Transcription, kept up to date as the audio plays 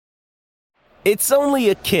It's only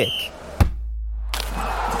a kick,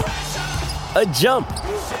 a jump,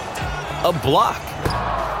 a block.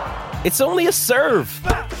 It's only a serve.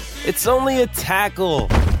 It's only a tackle,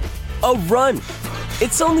 a run.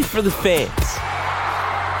 It's only for the fans.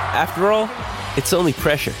 After all, it's only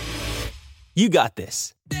pressure. You got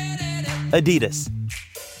this. Adidas.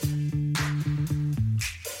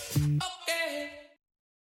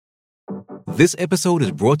 This episode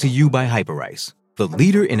is brought to you by Hyperice, the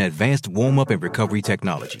leader in advanced warm-up and recovery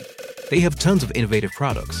technology. They have tons of innovative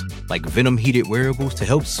products, like Venom-heated wearables to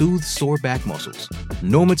help soothe sore back muscles,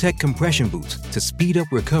 Normatec compression boots to speed up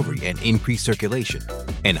recovery and increase circulation,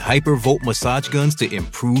 and Hypervolt massage guns to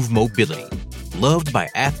improve mobility. Loved by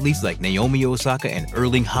athletes like Naomi Osaka and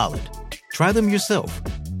Erling Haaland. Try them yourself.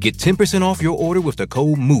 Get 10% off your order with the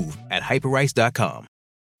code MOVE at Hyperice.com.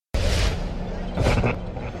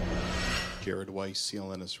 Jared Weiss,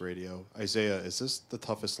 CLNS Radio. Isaiah, is this the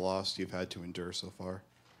toughest loss you've had to endure so far?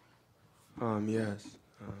 Yes.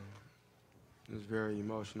 It was very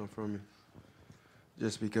emotional for me.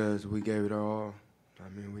 Just because we gave it our all. I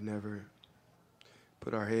mean, we never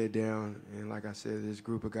put our head down. And like I said, this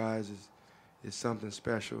group of guys is something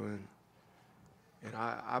special. And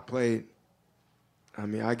I played, I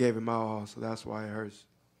mean, I gave it my all, so that's why it hurts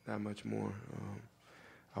that much more.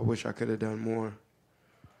 I wish I could have done more,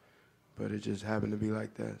 but it just happened to be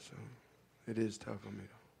like that. So it is tough on me,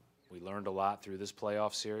 though. We learned a lot through this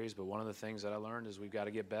playoff series, but one of the things that I learned is we've got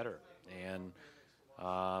to get better. And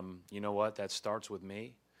you know what? That starts with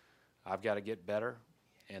me. I've got to get better.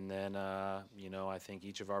 And then, you know, I think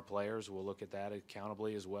each of our players will look at that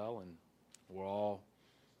accountably as well, and we're all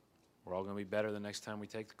going to be better the next time we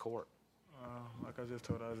take the court. Like I just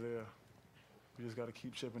told Isaiah, we just got to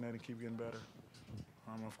keep chipping at and keep getting better.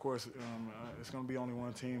 Of course, it's going to be only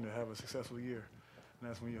one team to have a successful year, and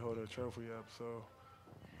that's when you hold a trophy up. So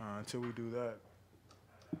until we do that,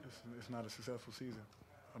 it's not a successful season.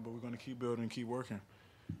 But we're going to keep building and keep working.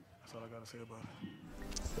 That's all I got to say about it.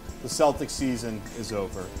 The Celtics season is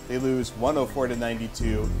over. They lose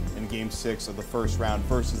 104-92 in Game 6 of the first round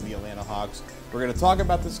versus the Atlanta Hawks. We're going to talk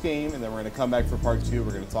about this game, and then we're going to come back for part 2.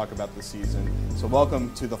 We're going to talk about the season. So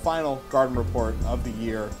welcome to the final Garden Report of the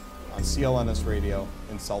year on CLNS Radio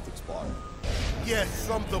and Celtics Blog. Yes,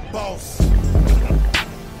 I'm the boss.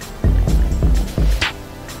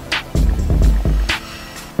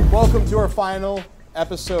 Welcome to our final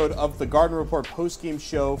episode of the Garden Report post-game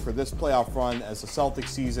show for this playoff run as the Celtics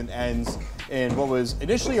season ends in what was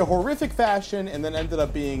initially a horrific fashion and then ended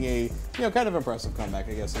up being a kind of impressive comeback,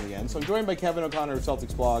 I guess, in the end. So I'm joined by Kevin O'Connor of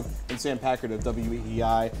Celtics Blog and Sam Packard of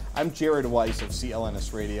WEEI. I'm Jared Weiss of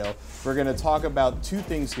CLNS Radio. We're going to talk about two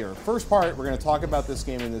things here. First part, we're going to talk about this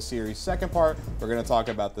game in this series. Second part, we're going to talk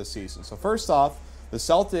about this season. So first off, the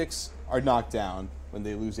Celtics are knocked down when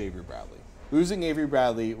they lose Avery Bradley. Losing Avery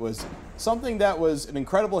Bradley was something that was an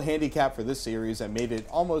incredible handicap for this series and made it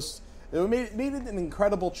an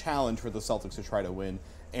incredible challenge for the Celtics to try to win.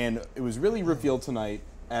 And it was really revealed tonight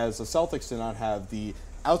as the Celtics did not have the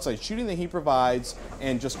outside shooting that he provides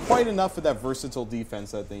and just quite enough of that versatile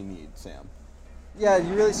defense that they need, Sam. Yeah,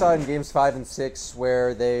 you really saw it in games 5 and 6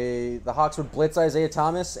 where the Hawks would blitz Isaiah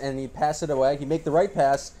Thomas and he'd pass it away. He'd make the right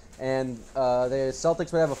pass, and the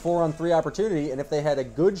Celtics would have a 4-on-3 opportunity, and if they had a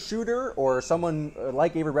good shooter or someone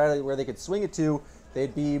like Avery Bradley where they could swing it to,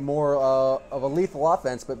 they'd be more of a lethal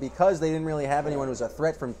offense. But because they didn't really have anyone who was a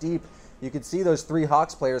threat from deep, you could see those three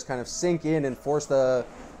Hawks players kind of sink in and force the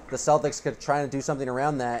Celtics to try to do something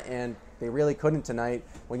around that, and they really couldn't tonight.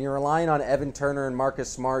 When you're relying on Evan Turner and Marcus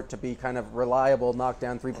Smart to be kind of reliable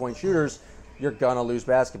knockdown three-point shooters, you're going to lose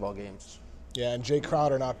basketball games. Yeah, and Jay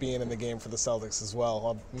Crowder not being in the game for the Celtics as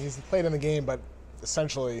well. He's played in the game, but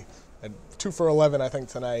essentially at 2 for 11, I think,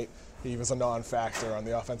 tonight. He was a non-factor on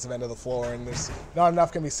the offensive end of the floor, and there's not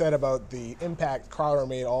enough can be said about the impact Crowder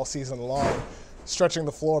made all season long, stretching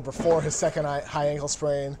the floor before his second high ankle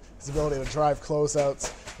sprain, his ability to drive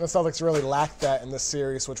closeouts. The Celtics really lacked that in this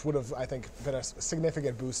series, which would have, I think, been a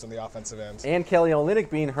significant boost on the offensive end. And Kelly Olynyk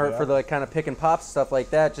being hurt for the kind of pick and pop stuff like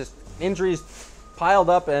that, just injuries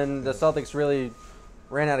piled up, and the Celtics really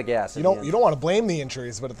ran out of gas. You don't want to blame the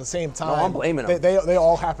injuries, but at the same time, no, I'm blaming them. They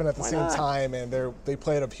all happen at the same not? time, and they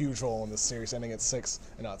played a huge role in this series, ending at 6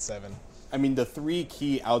 and not 7. I mean, the three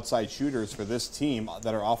key outside shooters for this team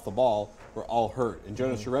that are off the ball were all hurt. And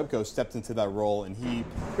Jonas Jerebko stepped into that role, and he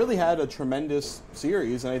really had a tremendous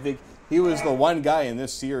series. And I think he was the one guy in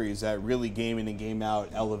this series that really game in and game out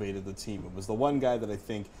elevated the team. It was the one guy that I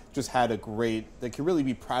think just had that could really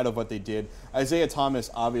be proud of what they did. Isaiah Thomas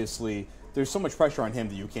obviously there's so much pressure on him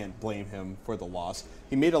that you can't blame him for the loss.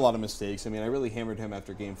 He made a lot of mistakes. I mean, I really hammered him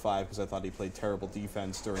after Game 5 because I thought he played terrible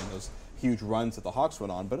defense during those huge runs that the Hawks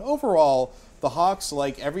went on. But overall, the Hawks,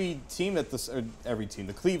 like every team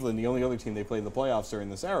the Cleveland, the only other team they played in the playoffs during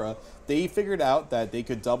this era, they figured out that they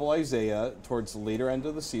could double Isaiah towards the later end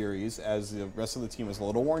of the series as the rest of the team was a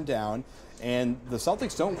little worn down. And the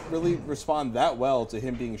Celtics don't really respond that well to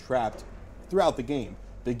him being trapped throughout the game.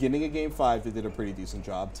 Beginning of Game 5, they did a pretty decent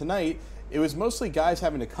job. Tonight, it was mostly guys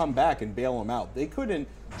having to come back and bail him out. They couldn't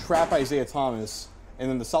trap Isaiah Thomas, and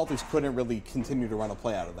then the Celtics couldn't really continue to run a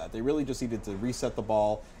play out of that. They really just needed to reset the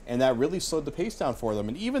ball, and that really slowed the pace down for them.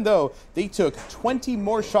 And even though they took 20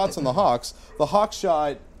 more shots than the Hawks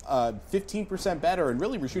shot 15% better and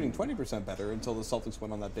really were shooting 20% better until the Celtics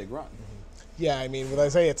went on that big run. Yeah, I mean, with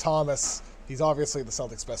Isaiah Thomas, he's obviously the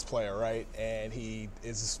Celtics' best player, right? And he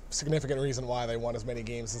is a significant reason why they won as many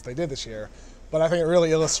games as they did this year. But I think it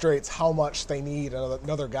really illustrates how much they need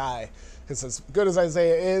another guy. Because as good as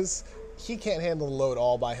Isaiah is, he can't handle the load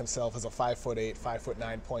all by himself as a 5'8",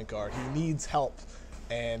 5'9" point guard. He needs help.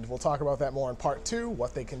 And we'll talk about that more in part 2,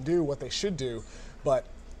 what they can do, what they should do. But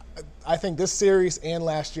I think this series and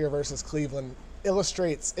last year versus Cleveland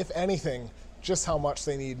illustrates, if anything, just how much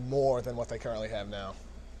they need more than what they currently have now.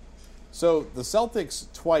 So the Celtics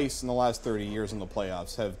twice in the last 30 years in the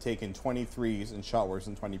playoffs have taken 23s and shot worse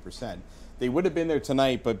than 20%. They would have been there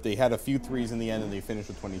tonight, but they had a few threes in the end and they finished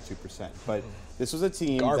with 22%. But this was a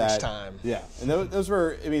team garbage time. Yeah, and those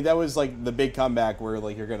were, I mean, that was like the big comeback where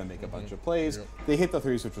like you're going to make a bunch of plays. Yep. They hit the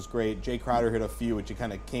threes, which was great. Jay Crowder hit a few, which he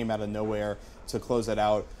kind of came out of nowhere to close it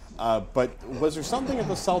out. But was there something that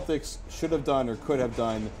the Celtics should have done or could have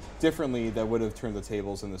done differently that would have turned the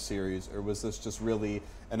tables in the series? Or was this just really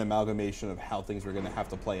an amalgamation of how things were going to have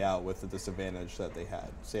to play out with the disadvantage that they had?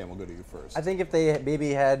 Sam, we'll go to you first. I think if they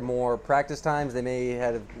maybe had more practice times, they may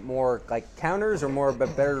have more like counters or more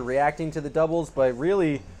better reacting to the doubles. But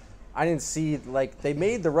really, I didn't see, like, they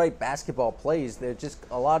made the right basketball plays. They just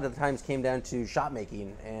a lot of the times came down to shot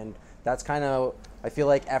making, and that's kind of, I feel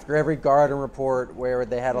like after every Garden report where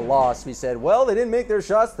they had a loss, we said, well, they didn't make their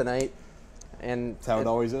shots tonight. And that's how it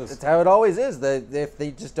always is. That's how it always is. If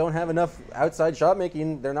they just don't have enough outside shot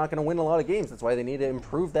making, they're not going to win a lot of games. That's why they need to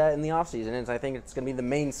improve that in the offseason. And I think it's going to be the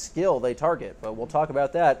main skill they target. But we'll talk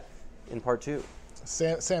about that in part 2.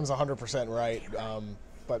 Sam's 100% right.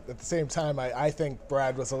 But at the same time, I think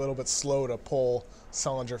Brad was a little bit slow to pull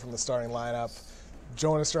Sullinger from the starting lineup.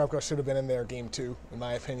 Jonas Jerebko should have been in there Game 2, in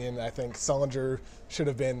my opinion. I think Sullinger should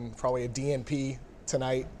have been probably a DNP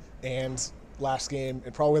tonight and last game,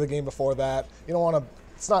 and probably the game before that. You don't want to,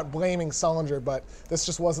 it's not blaming Sullinger, but this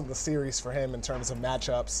just wasn't the series for him in terms of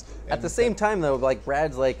matchups. At the same time, though, like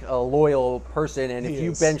Brad's like a loyal person, and if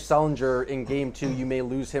you bench Sullinger in Game 2, you may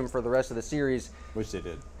lose him for the rest of the series. Which they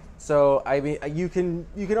did. So, I mean, you can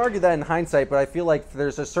argue that in hindsight, but I feel like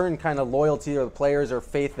there's a certain kind of loyalty of the players or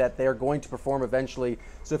faith that they're going to perform eventually.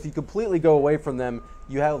 So if you completely go away from them,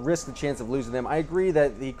 you have risk the chance of losing them. I agree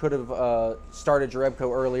that he could have started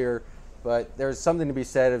Jerebko earlier, but there's something to be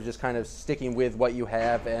said of just kind of sticking with what you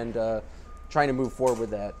have and trying to move forward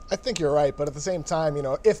with that. I think you're right, but at the same time, you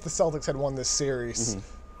know, if the Celtics had won this series,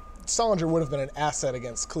 Sullinger would have been an asset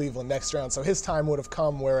against Cleveland next round, so his time would have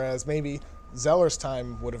come, whereas maybe Zeller's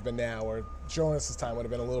time would have been now, or Jonas's time would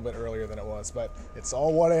have been a little bit earlier than it was. But it's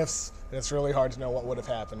all what ifs, and it's really hard to know what would have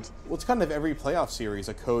happened. Well, it's kind of every playoff series.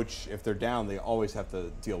 A coach, if they're down, they always have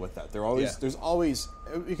to deal with that. There's always.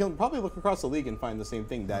 You can probably look across the league and find the same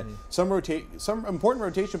thing, that some important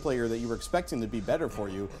rotation player that you were expecting to be better for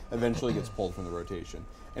you eventually gets pulled from the rotation.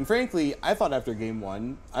 And frankly, I thought after Game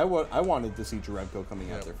 1, I wanted to see Jerebko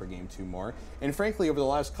coming out there for Game 2 more. And frankly, over the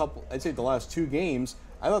last the last 2 games,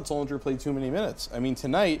 I thought Sullinger played too many minutes. I mean,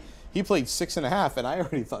 tonight, he played 6.5, and I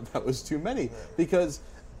already thought that was too many because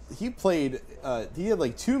he played, he had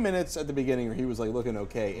like 2 minutes at the beginning where he was like looking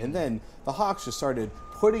okay. And then the Hawks just started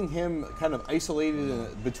putting him kind of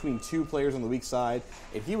isolated between 2 players on the weak side,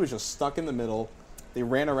 and he was just stuck in the middle. They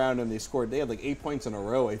ran around him. They had like 8 points in a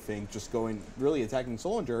row, I think, just going really attacking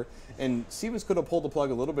Sullinger. And Stevens could have pulled the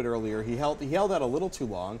plug a little bit earlier. He held out a little too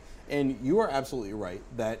long. And you are absolutely right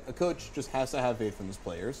that a coach just has to have faith in his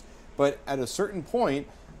players. But at a certain point,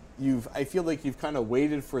 I feel like you've kind of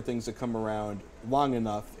waited for things to come around long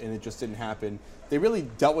enough, and it just didn't happen. They really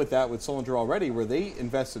dealt with that with Sullinger already, where they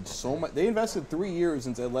invested so much. They invested 3 years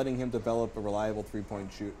into letting him develop a reliable three-point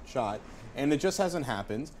shot, and it just hasn't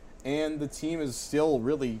happened. And the team is still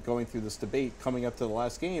really going through this debate coming up to the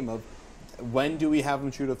last game of when do we have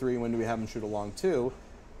him shoot a 3, when do we have him shoot a long 2?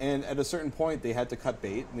 And at a certain point, they had to cut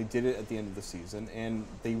bait, and they did it at the end of the season, and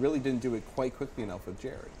they really didn't do it quite quickly enough with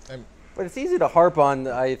Jared. And But it's easy to harp on,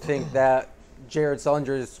 I think, that Jared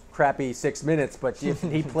Sullinger's crappy 6 minutes, but if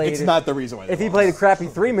he played... It's not the reason why. If he played a crappy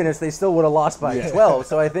 3 minutes, they still would have lost by 12.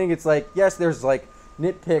 So I think it's like, yes, there's like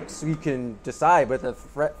nitpicks you can decide, but the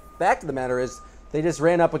fact of the matter is they just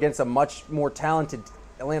ran up against a much more talented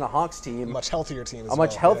Atlanta Hawks team. A much healthier team as well. A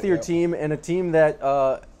much healthier team, and a team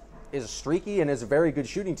that is streaky and is a very good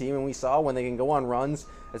shooting team. And we saw when they can go on runs,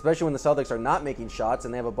 especially when the Celtics are not making shots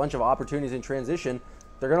and they have a bunch of opportunities in transition,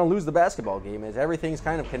 they're going to lose the basketball game. Everything's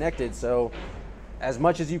kind of connected. So as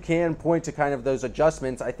much as you can point to kind of those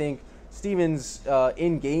adjustments, I think Stevens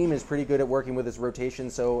in-game is pretty good at working with his rotation.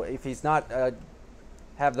 So if he's not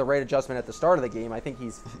have the right adjustment at the start of the game, I think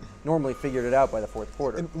he's normally figured it out by the fourth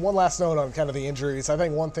quarter. And one last note on kind of the injuries. I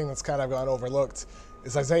think one thing that's kind of gone overlooked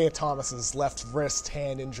is Isaiah Thomas's left wrist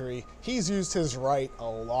hand injury. He's used his right a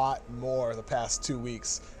lot more the past 2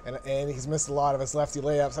 weeks, and he's missed a lot of his lefty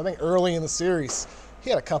layups. I think early in the series, he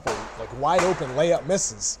had a couple like wide open layup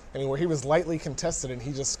misses. I mean, where he was lightly contested and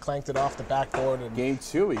he just clanked it off the backboard. And Game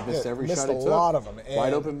 2, he missed every shot he took. Missed a lot of them.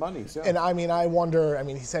 Wide open bunnies. Yeah. And I mean, I wonder. I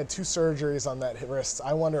mean, he's had 2 surgeries on that wrist.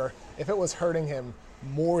 I wonder if it was hurting him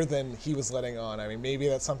more than he was letting on. I mean, maybe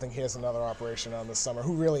that's something he has another operation on this summer.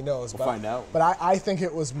 Who really knows? We'll find out. But I think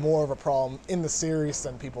it was more of a problem in the series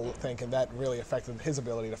than people think, and that really affected his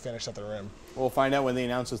ability to finish at the rim. We'll find out when they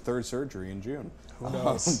announce his 3rd surgery in June. Who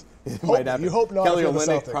knows? It might happen. You hope not. Kelly for the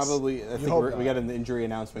Olynyk Celtics. probably. I think we got an injury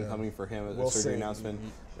announcement coming for him, We'll surgery see. announcement.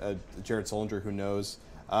 Jared Sullinger, who knows?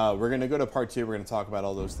 We're going to go to part 2. We're going to talk about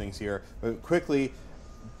all those things here. But quickly,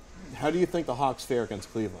 how do you think the Hawks fare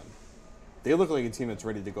against Cleveland? They look like a team that's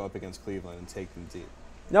ready to go up against Cleveland and take them deep.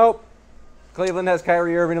 Nope. Cleveland has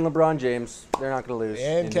Kyrie Irving and LeBron James. They're not going to lose.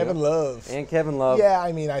 And Kevin Love. And Kevin Love. Yeah,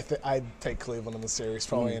 I mean, I'd take Cleveland in the series,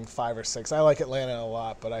 probably in 5 or 6. I like Atlanta a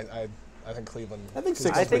lot, but I think Cleveland. I think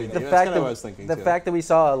 6 I is pretty think the deep. fact That's kind of what I was thinking, the too. fact that we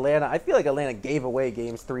saw Atlanta, I feel like Atlanta gave away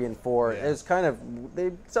games 3 and 4. Yeah. It's kind of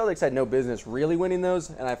the Celtics had no business really winning those,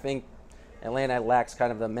 and I think Atlanta lacks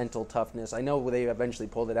kind of the mental toughness. I know they eventually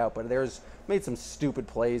pulled it out, but there's made some stupid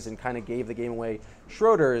plays and kind of gave the game away.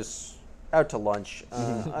 Schroeder is out to lunch.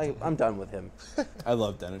 I'm done with him. I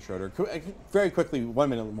love Dennis Schroeder. Very quickly, 1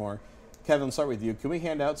 minute more. Kevin, let's start with you. Can we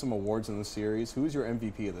hand out some awards in this series? Who's your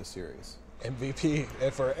MVP of this series? MVP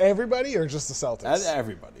for everybody or just the Celtics?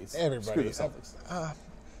 Everybody. Everybody. Screw the Celtics.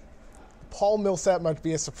 Paul Millsap might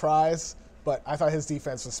be a surprise, but I thought his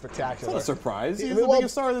defense was spectacular. It's not a surprise. He's the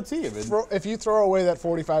biggest star of the team. If you throw away that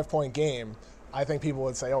 45-point game, I think people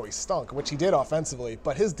would say, oh, he stunk, which he did offensively,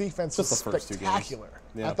 but his defense was the first 2 games. spectacular.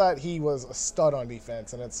 Yeah. I thought he was a stud on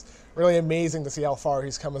defense, and it's really amazing to see how far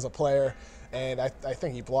he's come as a player. And I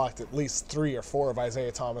think he blocked at least 3 or 4 of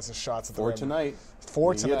Isaiah Thomas's shots at the rim. 4 tonight.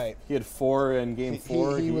 4 tonight. He had 4 in Game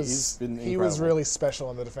 4. He He's been he was incredible. really special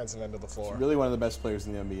on the defensive end of the floor, Really one of the best players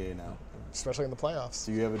in the NBA now. especially in the playoffs.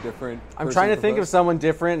 Do you have a different I'm person trying to think of propose? someone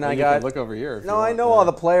different, and Well, I you got. can look over here. if No, you I want. know all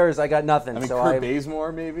the players. I got nothing. I mean, so Kurt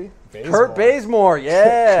Bazemore, maybe? Kurt Bazemore,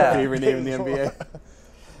 yeah. Favorite name in the NBA?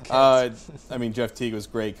 I mean, Jeff Teague was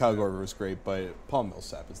great. Kyle Korver was great, but Paul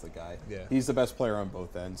Millsap is the guy. Yeah. He's the best player on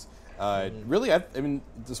both ends. Really, I mean,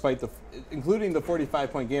 despite including the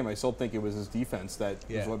 45-point game, I still think it was his defense that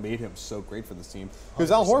is what made him so great for this team.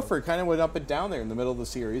 Because Al Horford kind of went up and down there in the middle of the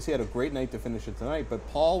series. He had a great night to finish it tonight, but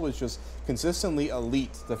Paul was just consistently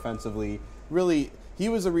elite defensively. Really, he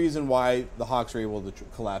was the reason why the Hawks were able to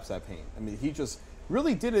collapse that paint. I mean, he just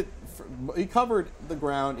really did it. He covered the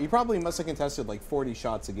ground. He probably must have contested like 40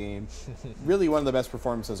 shots a game. Really one of the best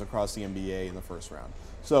performances across the NBA in the first round.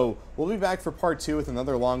 So we'll be back for part 2 with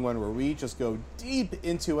another long one where we just go deep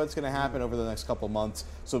into what's going to happen over the next couple months.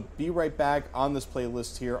 So be right back on this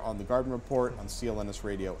playlist here on The Garden Report on CLNS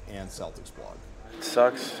Radio and Celtics Blog. It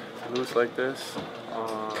sucks to lose like this.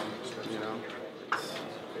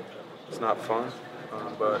 It's not fun.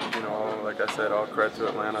 But, like I said, all credit to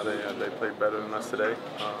Atlanta. They played better than us today.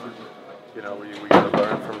 We got to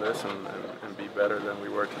learn from this and be better than we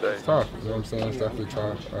were today. It's tough, you know what I'm saying? It's definitely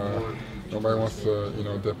tough. Nobody wants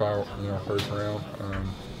to, dip out, first round.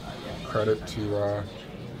 Credit to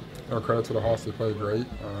the Hawks. They played great.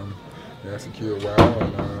 They executed well,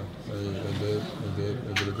 and they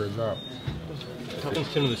did a great job.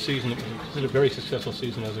 Toughest end of the season. It's been a very successful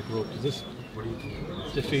season as a group. Does this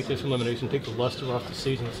defeat, this elimination, take the luster off the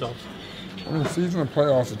season itself? I mean, season and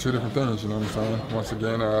playoffs are 2 different things, you know what I'm saying? Once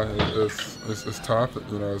again, it's tough.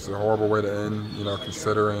 It's a horrible way to end,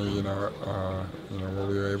 considering, what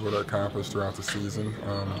we were able to accomplish throughout the season.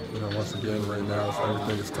 Once again, right now,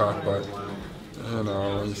 everything is tough, but,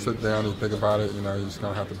 when you sit down and you think about it, you're just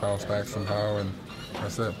going to have to bounce back somehow, and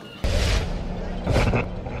that's it.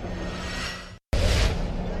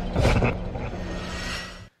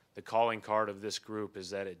 The calling card of this group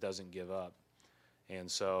is that it doesn't give up. And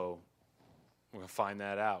so we're going to find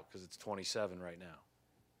that out because it's 27 right now.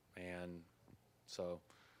 And so,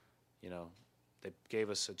 they gave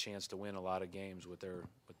us a chance to win a lot of games with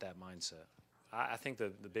that mindset. I think the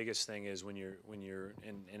biggest thing is when you're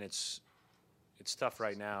and it's tough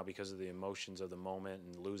right now because of the emotions of the moment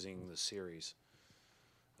and losing the series,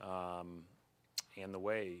 and the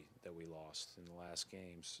way that we lost in the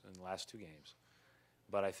last two games.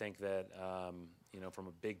 But I think that from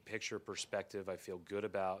a big picture perspective, I feel good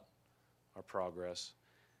about our progress.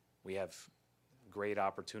 We have great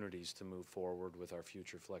opportunities to move forward with our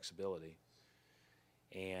future flexibility,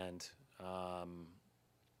 and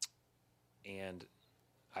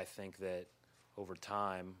I think that over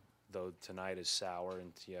time, though tonight is sour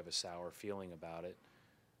and you have a sour feeling about it,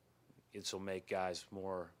 this will make guys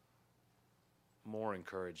more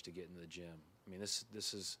encouraged to get into the gym. I mean, this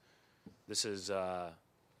is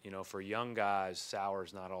for young guys, sour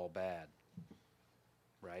is not all bad,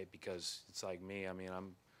 right? Because it's like me. I mean,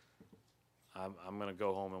 I'm going to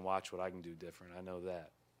go home and watch what I can do different. I know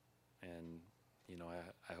that, and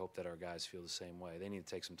I hope that our guys feel the same way. They need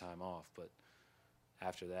to take some time off, but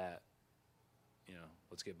after that,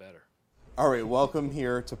 let's get better. All right, welcome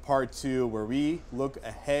here to part 2 where we look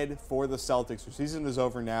ahead for the Celtics. Their season is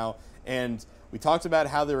over now, and we talked about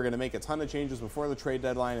how they were going to make a ton of changes before the trade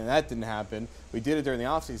deadline, and that didn't happen. We did it during the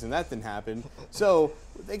offseason, that didn't happen. So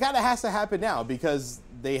it kind of has to happen now because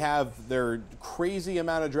they have their crazy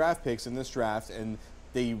amount of draft picks in this draft, and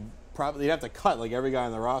they'd have to cut like every guy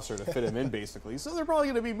on the roster to fit him in, basically. So there are probably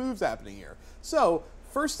going to be moves happening here. So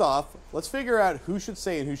first off, let's figure out who should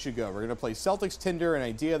stay and who should go. We're going to play Celtics Tinder, an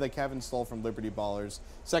idea that Kevin stole from Liberty Ballers.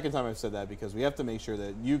 Second time I've said that because we have to make sure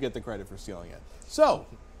that you get the credit for stealing it. So,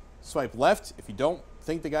 swipe left if you don't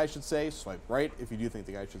think the guy should stay. Swipe right if you do think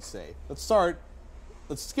the guy should stay. Let's start.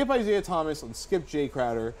 Let's skip Isaiah Thomas. Let's skip Jay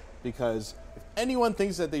Crowder because if anyone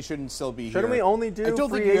thinks that they shouldn't still be here. Shouldn't we only do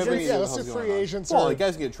free agents? Yeah, let's do free agents. Well, the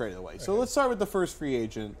guys can get traded away. Okay. So let's start with the first free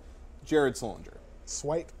agent, Jared Sullinger.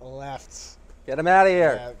 Swipe left. Get him out of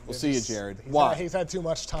here. Yeah, we'll see you, Jared. Why? He's had too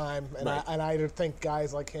much time, and right. I think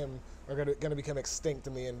guys like him are going to become extinct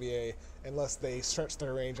in the NBA unless they stretch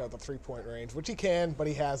their range out the three-point range, which he can, but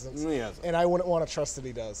he hasn't. And I wouldn't want to trust that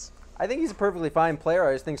he does. I think he's a perfectly fine player.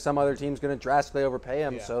 I just think some other team's going to drastically overpay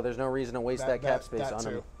him, so there's no reason to waste that cap space on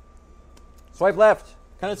him. Swipe left.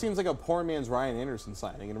 Kind of seems like a poor man's Ryan Anderson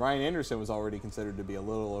signing, and Ryan Anderson was already considered to be a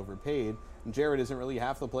little overpaid. And Jared isn't really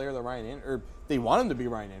half the player that or they want him to be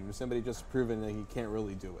Ryan Anderson, but he just proven that he can't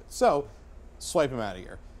really do it. So, swipe him out of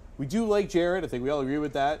here. We do like Jared. I think we all agree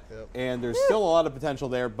with that. Yep. And there's still a lot of potential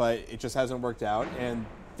there, but it just hasn't worked out. And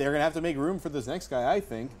they're going to have to make room for this next guy, I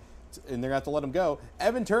think, and they're going to have to let him go.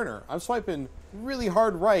 Evan Turner. I'm swiping really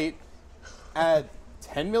hard right at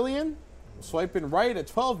 $10 million. Swiping right at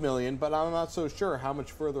 $12 million, but I'm not so sure how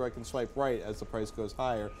much further I can swipe right as the price goes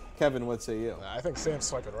higher. Kevin, what say you? I think Sam's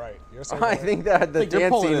swiping right. I think that the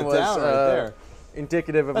dancing was right there.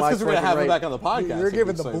 Indicative of my swiping right. That's because we're going to have him back on the podcast. You're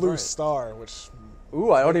giving the blue star, which...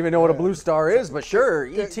 Ooh, I don't even know what a blue star is, but sure,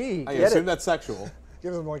 E.T. I assume that's sexual.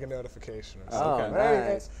 Gives him like a notification or something.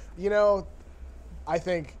 Oh, nice. I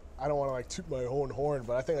think... I don't want to toot my own horn,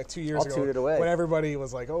 but I think 2 years ago, when everybody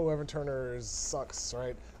was like, "Oh, Evan Turner sucks,"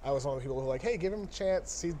 right? I was one of the people who were like, "Hey, give him a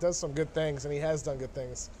chance. He does some good things, and he has done good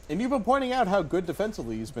things." And you've been pointing out how good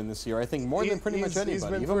defensively he's been this year. I think more than pretty much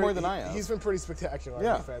anybody, even more than I have. He's been pretty spectacular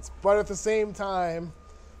on defense. But at the same time,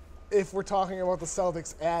 if we're talking about the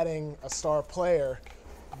Celtics adding a star player,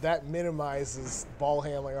 that minimizes ball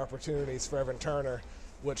handling opportunities for Evan Turner,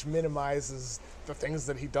 which minimizes the things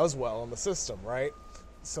that he does well in the system, right?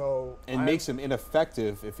 So makes him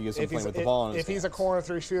ineffective if he isn't playing with the ball in his hands. If he's a corner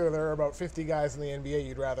three shooter, there are about 50 guys in the NBA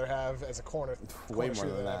you'd rather have as a corner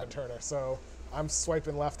shooter than Evan Turner. So I'm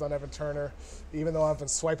swiping left on Evan Turner, even though I've been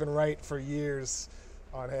swiping right for years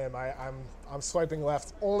on him. I'm swiping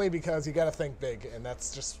left only because you got to think big, and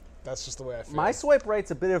that's just the way I feel. My swipe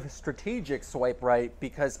right's a bit of a strategic swipe right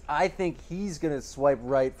because I think he's going to swipe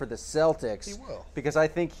right for the Celtics. He will. Because I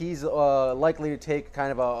think he's likely to take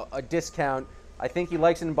kind of a discount. I think he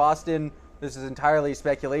likes it in Boston. This is entirely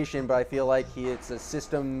speculation, but I feel like it's a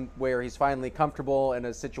system where he's finally comfortable and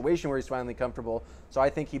a situation where he's finally comfortable. So I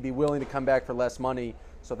think he'd be willing to come back for less money.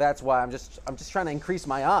 So that's why I'm just trying to increase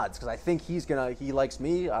my odds because I think he likes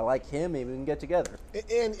me, I like him, maybe we can get together.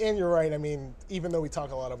 And you're right. I mean, even though we talk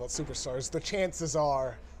a lot about superstars, the chances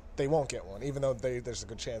are they won't get one. Even though there's a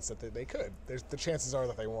good chance that they could. The chances are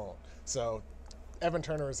that they won't. So Evan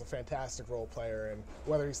Turner is a fantastic role player, and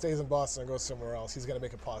whether he stays in Boston or goes somewhere else, he's going to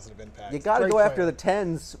make a positive impact. You got to Great go player. after the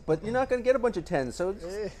 10s, but you're not going to get a bunch of 10s. So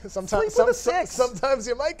Sometimes, sleep with a 6. sometimes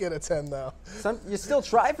you might get a 10 though. You still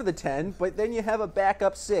try for the 10, but then you have a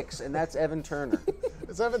backup 6, and that's Evan Turner.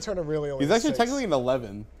 Is Evan Turner really only? He's actually 6? technically an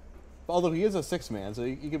 11, although he is a 6-man, so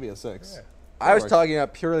he could be a 6. Yeah. I was talking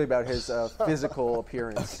purely about his physical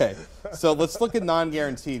appearance. Okay, so let's look at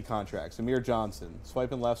non-guaranteed contracts. Amir Johnson,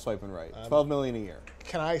 swiping left, swiping right, $12 million a year.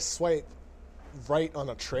 Can I swipe right on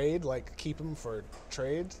a trade, like keep him for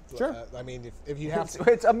trade? Sure. I mean, if you have to,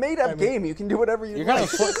 It's a made-up game. You can do whatever you You're like.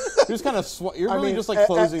 You're really just like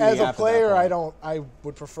closing as the a app. player, I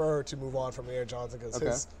would prefer to move on from Amir Johnson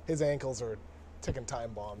because his ankles are ticking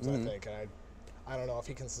time bombs. I think, and I don't know if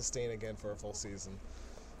he can sustain again for a full season.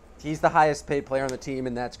 He's the highest paid player on the team,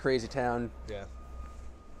 and that's Crazy Town. Yeah.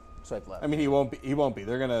 Swipe left. I mean, he won't be.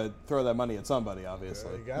 They're gonna throw that money at somebody,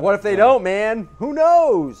 obviously. What if they don't, man? Who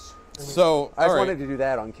knows? So I just wanted to do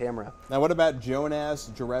that on camera. Now, what about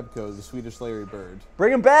Jonas Jerebko, the Swedish Larry Bird?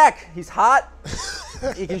 Bring him back. He's hot.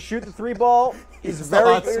 He can shoot the 3-ball. He's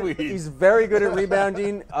very good at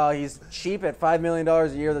rebounding. He's cheap at $5 million a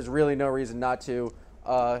year. There's really no reason not to.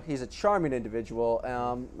 He's a charming individual.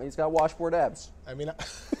 He's got washboard abs. I mean,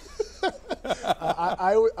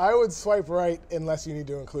 I would swipe right unless you need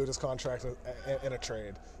to include his contract in a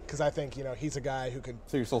trade, because I think he's a guy who could.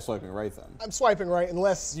 So you're still swiping right then? I'm swiping right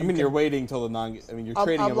unless you. you're waiting till you're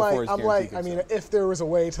trading him before his guarantee. If there was a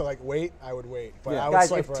way to wait, I would wait. But I would guys,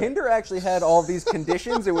 swipe if right. Tinder actually had all these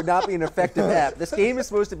conditions, it would not be an effective app. This game is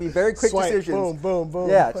supposed to be very quick Swipe, decisions. boom, boom, boom.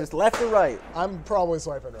 Yeah, just left or right. I'm probably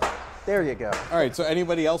swiping right. There you go. All right. So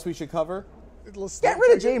anybody else we should cover? Get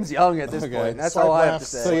rid of James Young at this point. That's all I have to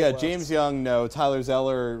say. So yeah, James Young, no. Tyler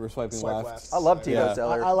Zeller, we're swiping left. I love Tito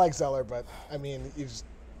Zeller. I like Zeller, but I mean, I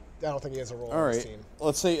don't think he has a role on this team.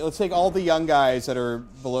 Let's take all the young guys that are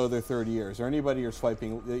below their third years, or anybody you're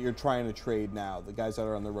swiping that you're trying to trade now, the guys that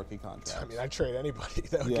are on the rookie contract. I mean, I'd trade anybody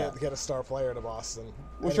that would get a star player to Boston.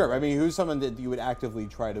 Well, sure. I mean, who's someone that you would actively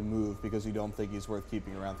try to move because you don't think he's worth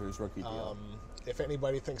keeping around through his rookie deal? If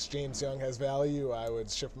anybody thinks James Young has value, I would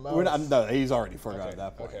ship him out. No, he's already forgot at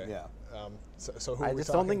that point. Okay. Yeah. So who I are we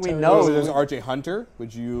just don't talking? think we Terry know. Rozier? There's R.J. Hunter.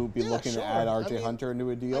 Would you be looking sure. to add R.J. I mean- Hunter into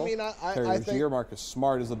a deal? I mean, Terry I Rozier, think Marcus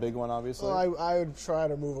Smart is a big one, obviously. Well, I would try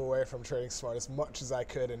to move away from trading Smart as much as I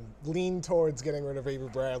could and lean towards getting rid of Avery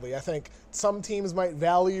Bradley. I think some teams might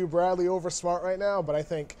value Bradley over Smart right now, but I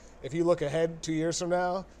think if you look ahead 2 years from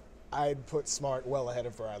now, I'd put Smart well ahead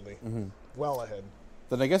of Bradley. Well ahead.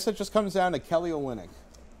 Then I guess it just comes down to Kelly Olynyk.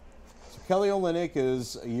 So Kelly Olynyk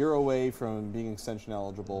is a year away from being extension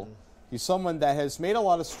eligible. He's someone that has made a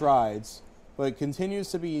lot of strides, but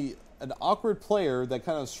continues to be an awkward player that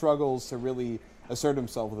kind of struggles to really assert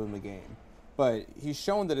himself within the game. But he's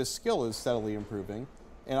shown that his skill is steadily improving,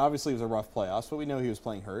 and obviously it was a rough playoffs, but we know he was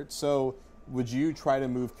playing hurt. So would you try to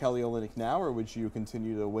move Kelly Olynyk now, or would you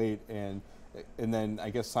continue to wait and then I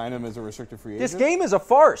guess sign him as a restricted free agent? This game is a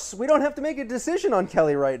farce. We don't have to make a decision on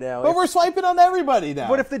Kelly right now. But we're swiping on everybody now.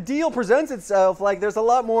 But if the deal presents itself, there's a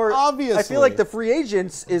lot more. Obviously. I feel like the free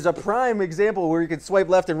agents is a prime example where you can swipe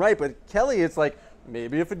left and right. But Kelly, it's like,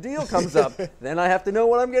 maybe if a deal comes up, then I have to know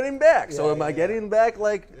what I'm getting back. So am I getting back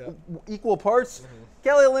equal parts?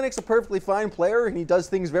 Kelly Olynyk's a perfectly fine player, and he does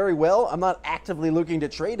things very well. I'm not actively looking to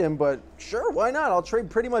trade him, but sure, why not? I'll trade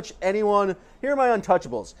pretty much anyone. Here are my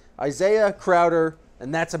untouchables: Isaiah, Crowder,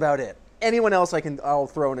 and that's about it. Anyone else I'll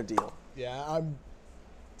throw in a deal. Yeah,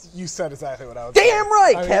 you said exactly what I was Damn saying.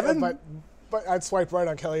 right, Kevin! But I'd swipe right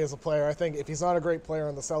on Kelly as a player. I think if he's not a great player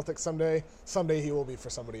on the Celtics someday he will be for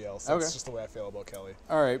somebody else. That's just the way I feel about Kelly.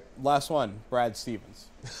 All right, last one, Brad Stevens.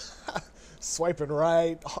 Swiping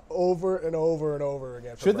right over and over and over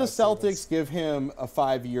again. Should the Celtics give him a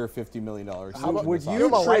 5-year, $50 million?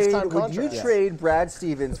 Would you trade Brad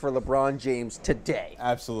Stevens for LeBron James today?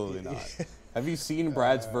 Absolutely not. Have you seen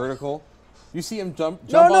Brad's vertical? You see him jump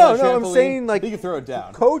No, on the trampoline? I'm saying he can throw it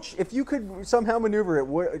down. Coach, if you could somehow maneuver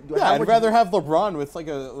it, I'd rather have LeBron with like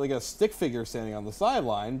a stick figure standing on the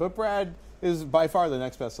sideline, but Brad is by far the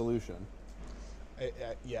next best solution.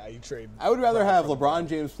 Yeah, you trade. I would rather have LeBron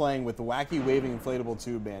James playing with the wacky waving inflatable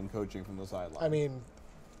tube man coaching from the sideline. I mean,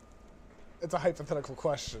 it's a hypothetical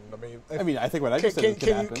question. I think what I just said could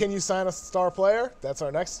happen. Can you sign a star player? That's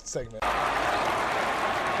our next segment.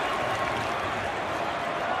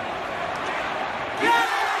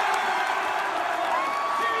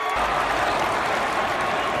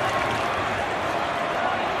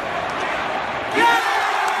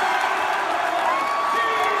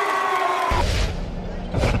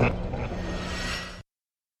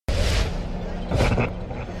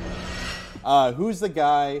 Who's the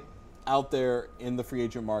guy out there in the free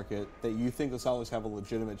agent market that you think the Celtics have a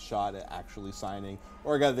legitimate shot at actually signing,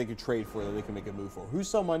 or a guy that they could trade for that they can make a move for? Who's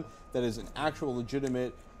someone that is an actual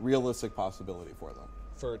legitimate, realistic possibility for them?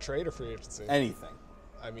 For a trade or free agency? Anything.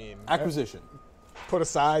 I mean, acquisition. Put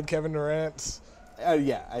aside Kevin Durant.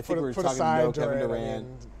 Yeah, I think we're talking about Kevin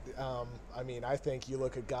Durant. I mean, I think you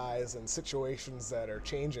look at guys and situations that are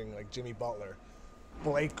changing, like Jimmy Butler,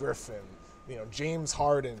 Blake Griffin, James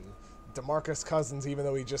Harden, DeMarcus Cousins, even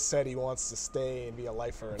though he just said he wants to stay and be a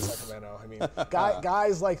lifer in Sacramento. I mean,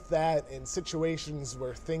 guys like that in situations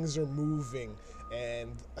where things are moving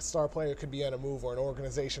and a star player could be on a move, or an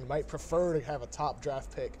organization might prefer to have a top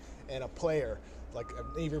draft pick and a player like an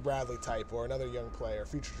Avery Bradley type or another young player,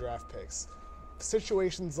 future draft picks.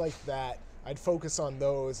 Situations like that, I'd focus on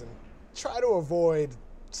those and try to avoid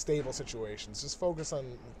stable situations. Just focus on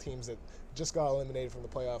teams that just got eliminated from the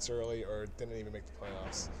playoffs early or didn't even make the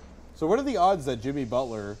playoffs. So what are the odds that Jimmy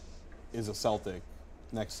Butler is a Celtic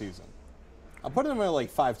next season? I'm putting him at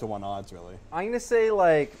like 5-1 odds, really. I'm going to say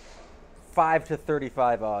like 5 to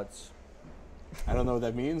 35 odds. I don't know what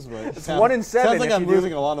that means, but it's 1 in 7. Sounds like I'm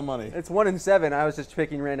losing a lot of money. It's 1 in 7. I was just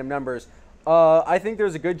picking random numbers. I think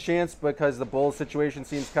there's a good chance because the Bulls situation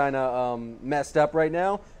seems kind of messed up right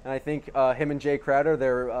now, and I think him and Jay Crowder,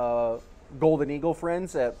 they're Golden Eagle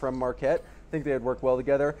friends from Marquette. I think they would work well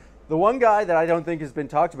together. The one guy that I don't think has been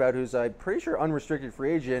talked about, who's I'm pretty sure unrestricted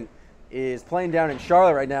free agent, is playing down in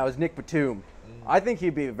Charlotte right now, is Nick Batum. I think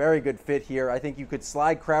he'd be a very good fit here. I think you could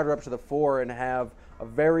slide Crowder up to the 4 and have a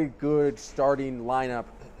very good starting lineup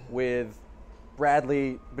with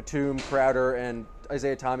Bradley, Batum, Crowder, and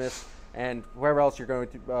Isaiah Thomas, and whoever else you're going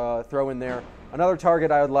to throw in there. Another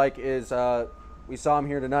target I would like is, we saw him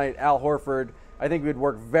here tonight, Al Horford. I think he would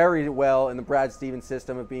work very well in the Brad Stevens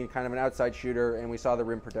system of being kind of an outside shooter, and we saw the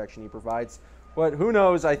rim protection he provides. But who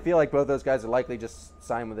knows? I feel like both those guys are likely just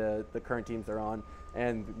sign with the current teams they're on,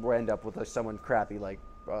 and we'll end up with someone crappy like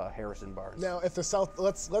Harrison Barnes. Now, if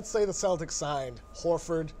let's say the Celtics signed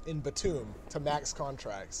Horford and Batum to max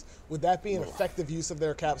contracts, would that be an effective use of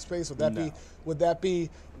their cap space?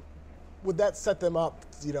 Would that set them up,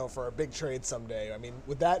 for a big trade someday? I mean,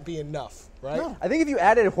 would that be enough, right? No. I think if you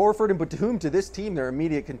added Horford and Batum to this team, they're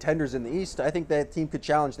immediate contenders in the East. I think that team could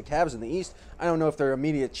challenge the Cavs in the East. I don't know if they're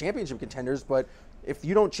immediate championship contenders, but if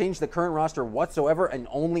you don't change the current roster whatsoever and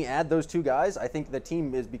only add those two guys, I think the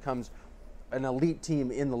team becomes an elite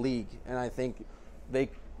team in the league. And I think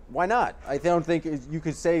why not? I don't think you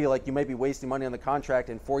could say like you might be wasting money on the contract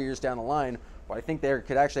and 4 years down the line, but I think they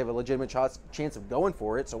could actually have a legitimate chance of going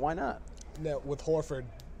for it, so why not? Now, with Horford,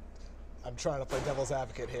 I'm trying to play devil's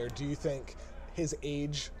advocate here. Do you think his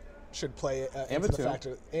age should play into the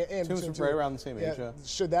factor? And Batum's right around the same age. Yeah.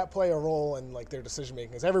 Should that play a role in like their decision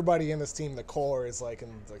making? Because everybody in this team, the core is like in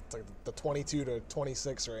the 22 to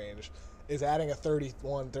 26 range. Is adding a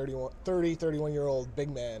 31-year-old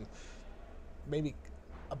big man maybe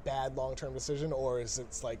a bad long-term decision, or is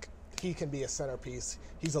it like he can be a centerpiece?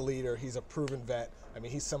 He's a leader. He's a proven vet. I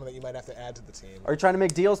mean, he's someone that you might have to add to the team. Are you trying to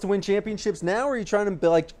make deals to win championships now, or are you trying to be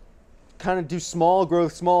kind of do small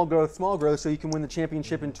growth so you can win the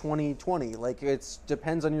championship in 2020? Like, it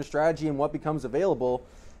depends on your strategy and what becomes available.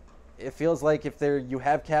 It feels like if you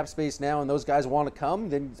have cap space now and those guys want to come,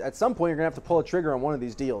 then at some point you're going to have to pull a trigger on one of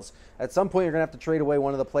these deals. At some point you're going to have to trade away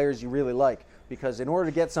one of the players you really like, because in order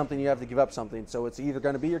to get something, you have to give up something. So it's either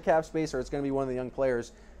going to be your cap space or it's going to be one of the young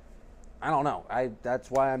players. I don't know. That's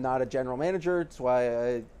why I'm not a general manager.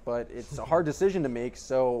 But it's a hard decision to make,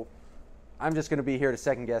 so I'm just going to be here to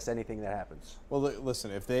second guess anything that happens. Well,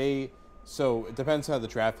 listen, so it depends how the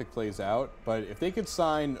traffic plays out, but if they could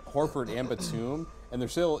sign Horford and Batum, and they're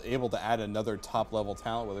still able to add another top-level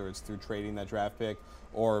talent, whether it's through trading that draft pick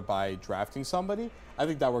or by drafting somebody, I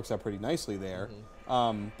think that works out pretty nicely there.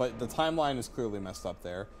 Mm-hmm. But the timeline is clearly messed up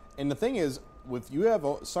there. And the thing is, you have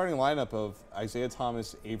a starting lineup of Isaiah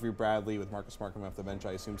Thomas, Avery Bradley, with Marcus Smart coming off the bench,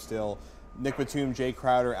 I assume still, Nick Batum, Jay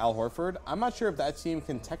Crowder, Al Horford. I'm not sure if that team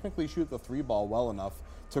can technically shoot the three ball well enough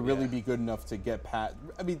to really be good enough to get past.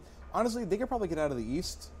 I mean, honestly, they could probably get out of the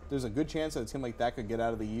East. There's a good chance that a team like that could get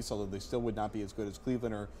out of the East, although they still would not be as good as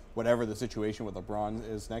Cleveland or whatever the situation with LeBron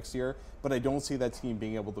is next year. But I don't see that team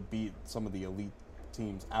being able to beat some of the elite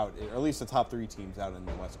teams out, or at least the top three teams out in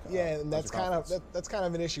the West Coast. Yeah, and that's kind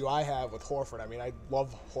of an issue I have with Horford. I mean, I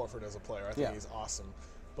love Horford as a player. I think he's awesome.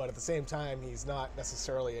 But at the same time, he's not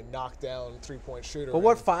necessarily a knockdown three-point shooter. But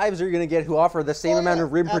what fives are you going to get who offer the same amount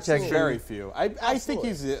of rim protection? Very few. I think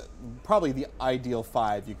he's probably the ideal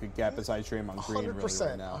five you could get besides Draymond Green. 100%,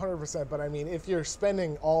 right now. 100%. But I mean, if you're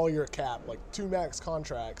spending all your cap, like 2 max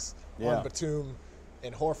contracts on Batum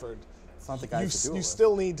and Horford, it's not the guys to do it you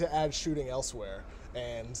still need to add shooting elsewhere.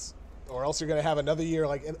 And or else you're going to have another year.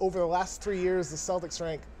 Like over the last 3 years, the Celtics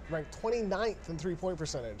ranked 29th in three-point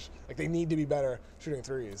percentage. Like they need to be better shooting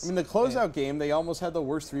threes. I mean, the closeout game, they almost had the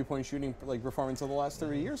worst three-point shooting performance of the last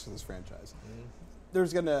 30 years for this franchise. They're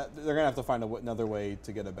gonna have to find another way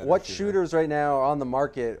to get a better. What shooters right now are on the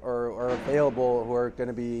market or are available who are going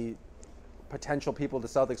to be potential people the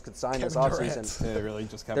Celtics could sign this offseason? Yeah, really,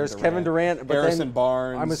 just Kevin There's Durant. Kevin Durant, but Harrison then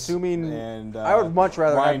Barnes. I'm assuming, and I would much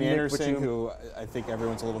rather Ryan have Nick Anderson, Batum. who I think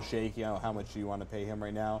everyone's a little shaky on how much you want to pay him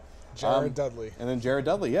right now. Jared Dudley. And then Jared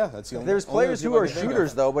Dudley, yeah, that's the only. There's players who are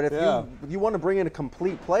shooters, though, but if you want to bring in a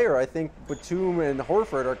complete player, I think Batum and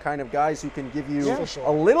Horford are kind of guys who can give you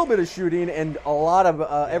a little bit of shooting and a lot of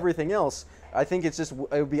everything else. I think it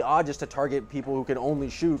would be odd just to target people who can only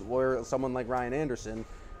shoot, where someone like Ryan Anderson.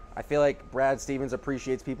 I feel like Brad Stevens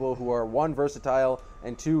appreciates people who are, one, versatile,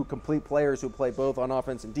 and two, complete players who play both on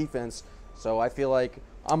offense and defense. So I feel like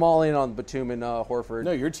I'm all in on Batum and Horford.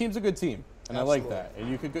 No, your team's a good team, and absolutely. I like that. And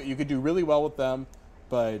you could do really well with them,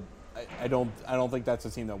 but I don't think that's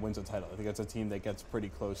a team that wins a title. I think that's a team that gets pretty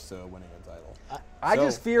close to winning a title. I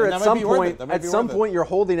just fear at some point you're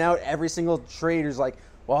holding out every single trade who's like,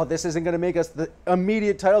 well, this isn't going to make us the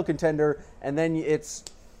immediate title contender, and then it's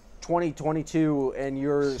 2022 and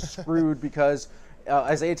you're screwed because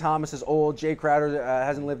Isaiah Thomas is old, Jay Crowder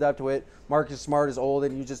hasn't lived up to it, Marcus Smart is old,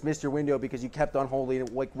 and you just missed your window because you kept on holding,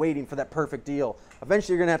 waiting for that perfect deal.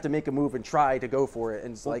 Eventually, you're going to have to make a move and try to go for it,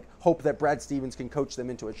 and hope that Brad Stevens can coach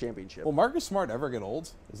them into a championship. Will Marcus Smart ever get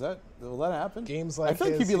old? Will that happen? Games like I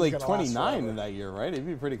feel like he'd be like 29 in in that year, right? He'd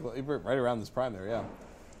be pretty close, right around this prime there, yeah.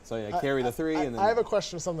 So yeah, carry the three. And then I have a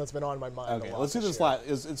question of something that's been on my mind. Okay, let's do this last.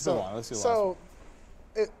 It's been long. Let's do the last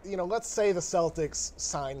one. Let's say the Celtics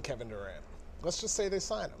sign Kevin Durant. Let's just say they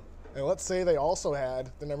sign him. And let's say they also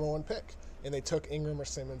had the number 1 pick and they took Ingram or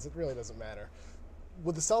Simmons. It really doesn't matter.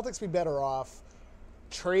 Would the Celtics be better off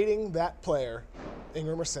trading that player,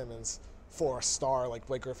 Ingram or Simmons, for a star like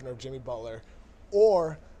Blake Griffin or Jimmy Butler?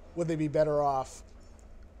 Or would they be better off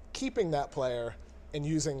keeping that player and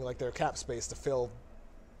using their cap space to fill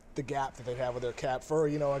the gap that they have with their cap for,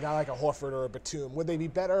 a guy like a Horford or a Batum? Would they be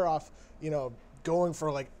better off, going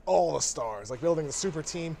for all the stars, building the super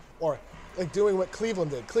team, or doing what Cleveland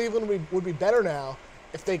did? Cleveland would be better now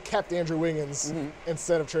if they kept Andrew Wiggins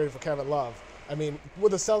instead of trading for Kevin Love. I mean,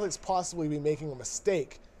 would the Celtics possibly be making a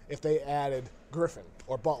mistake if they added Griffin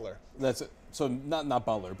or Butler? That's it. So not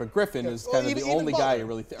Butler, but Griffin is kind of the only guy you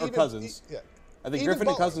really or Cousins. I think Griffin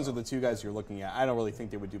and Cousins are the two guys you're looking at. I don't really think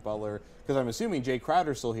they would do Butler because I'm assuming Jay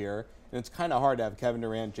Crowder's still here, and it's kind of hard to have Kevin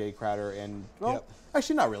Durant, Jay Crowder, and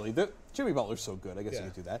actually not really. Jimmy Butler's so good, I guess you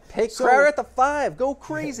could do that. Take Crowder at the 5. Go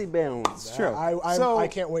crazy, Bounce. It's true. I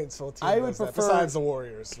can't wait until a team does that. Besides the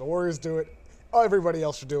Warriors. The Warriors do it. Oh, everybody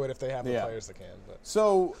else should do it if they have the players that can. But.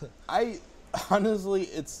 So I honestly,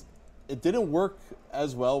 it didn't work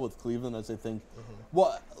as well with Cleveland as I think.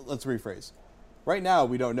 Well, let's rephrase. Right now,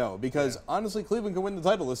 we don't know because honestly, Cleveland could win the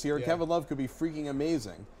title this year. And Kevin Love could be freaking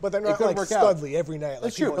amazing. But they're not Studley every night.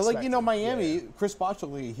 That's true. But Miami, Chris Bosh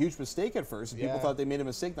looked like a huge mistake at first. People thought they made a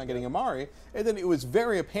mistake not getting Amari, and then it was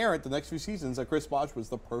very apparent the next few seasons that Chris Bosh was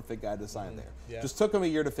the perfect guy to sign there. Yeah. Just took him a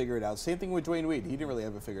year to figure it out. Same thing with Dwayne Wade. He didn't really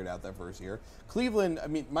have it figured out that first year. Cleveland,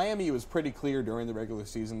 Miami was pretty clear during the regular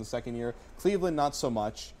season. The second year, Cleveland not so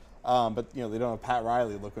much. But they don't have Pat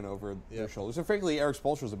Riley looking over their shoulders. And frankly, Eric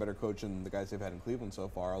Spoelstra is a better coach than the guys they've had in Cleveland so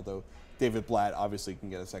far. Although David Blatt obviously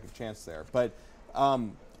can get a second chance there. But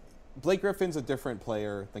Blake Griffin's a different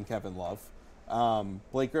player than Kevin Love.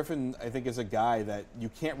 Blake Griffin, I think, is a guy that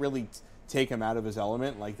you can't really take him out of his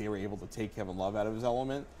element like they were able to take Kevin Love out of his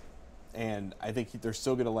element. And I think they're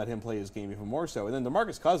still going to let him play his game even more so. And then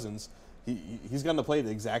DeMarcus Cousins, he's going to play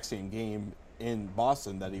the exact same game in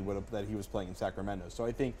Boston that he was playing in Sacramento. So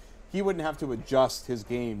I think he wouldn't have to adjust his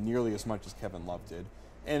game nearly as much as Kevin Love did.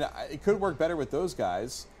 And it could work better with those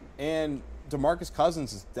guys. And DeMarcus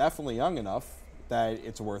Cousins is definitely young enough that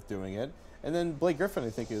it's worth doing it. And then Blake Griffin, I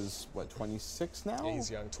think, is, 26 now? Yeah, he's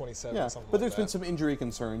young, 27, something but there's been some injury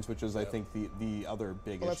concerns, which is, I think, the other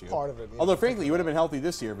big issue. That's part of it. Although, frankly, he would have been healthy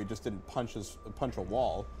this year if he just didn't punch a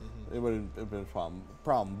wall. It would have been a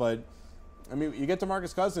problem. But, you get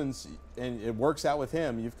DeMarcus Cousins, and it works out with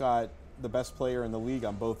him. You've got the best player in the league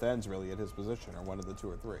on both ends, really, at his position, or one of the two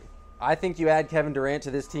or three. I think you add Kevin Durant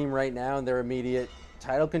to this team right now, and they're immediate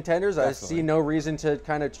title contenders. Definitely. I see no reason to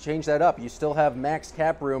kind of change that up. You still have max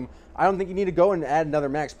cap room. I don't think you need to go and add another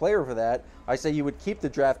max player for that. I say you would keep the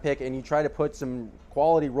draft pick and you try to put some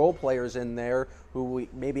quality role players in there who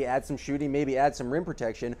maybe add some shooting, maybe add some rim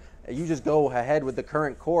protection. You just go ahead with the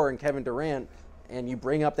current core and Kevin Durant, and you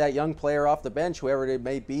bring up that young player off the bench, whoever it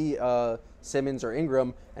may be, Simmons or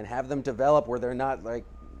Ingram, and have them develop where they're not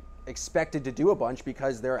expected to do a bunch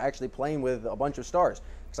because they're actually playing with a bunch of stars.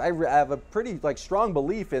 Because I have a pretty strong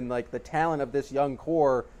belief in the talent of this young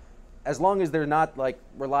core, as long as they're not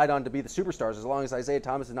relied on to be the superstars. As long as Isaiah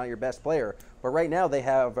Thomas is not your best player, but right now they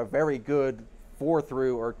have a very good 4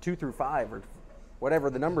 through or 2 through 5 or whatever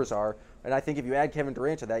the numbers are. And I think if you add Kevin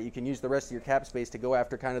Durant to that, you can use the rest of your cap space to go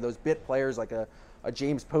after kind of those bit players like a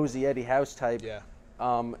James Posey, Eddie House type. Yeah.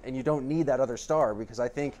 And you don't need that other star, because I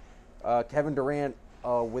think Kevin Durant,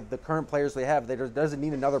 with the current players they have, doesn't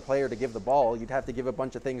need another player to give the ball. You'd have to give a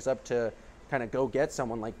bunch of things up to kind of go get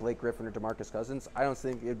someone like Blake Griffin or DeMarcus Cousins. I don't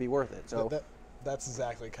think it'd be worth it. So that's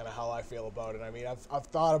exactly kind of how I feel about it. I mean, I've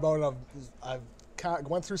thought about it. I've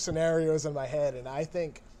went through scenarios in my head, and I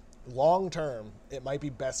think long term it might be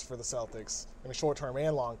best for the Celtics, I mean short term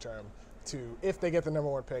and long term, to, if they get the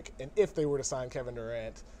number 1 pick and if they were to sign Kevin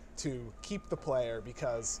Durant, to keep the player,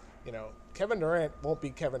 because Kevin Durant won't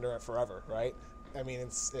be Kevin Durant forever, right? I mean,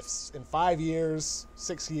 if in 5 years,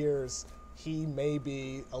 6 years, he may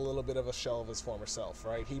be a little bit of a shell of his former self,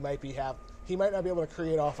 right? He might not be able to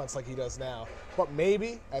create offense like he does now, but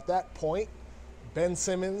maybe at that point, Ben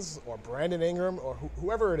Simmons or Brandon Ingram or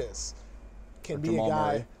whoever it is can be a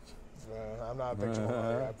guy. I'm not a big Jamal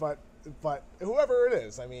Murray guy, but whoever it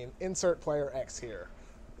is, I mean, insert player X here.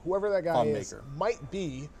 Whoever that guy is might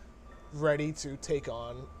be ready to take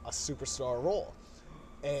on a superstar role.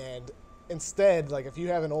 And instead, if you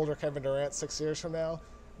have an older Kevin Durant 6 years from now,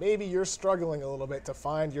 maybe you're struggling a little bit to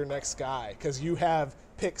find your next guy because you have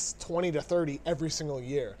picks 20 to 30 every single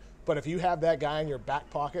year. But if you have that guy in your back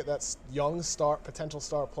pocket, that's young potential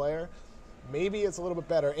star player, maybe it's a little bit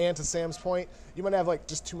better. And to Sam's point, you might have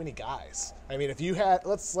just too many guys. I mean, if you had,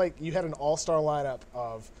 you had an all-star lineup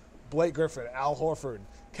of Blake Griffin, Al Horford,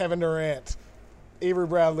 Kevin Durant, Avery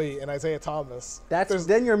Bradley, and Isaiah Thomas.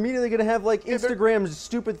 Then you're immediately going to have Instagram's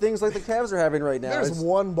stupid things like the Cavs are having right now. There's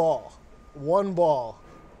one ball,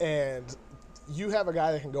 and you have a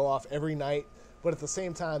guy that can go off every night, but at the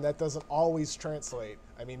same time, that doesn't always translate.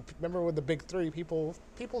 I mean, remember with the big three, people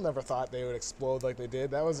never thought they would explode like they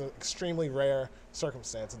did. That was an extremely rare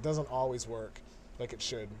circumstance. It doesn't always work like it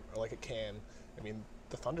should or like it can. I mean,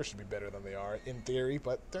 the Thunder should be better than they are in theory,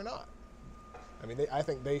 but they're not. I mean, I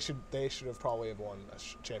think they should have probably won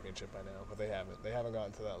a championship by now, but they haven't. They haven't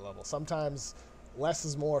gotten to that level. Sometimes less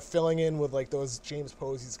is more. Filling in with those James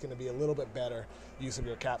Posey is going to be a little bit better use of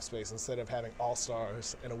your cap space instead of having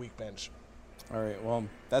all-stars and a weak bench. All right, well,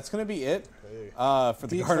 that's going to be it for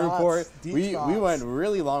the Garden Report. We went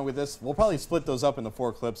really long with this. We'll probably split those up into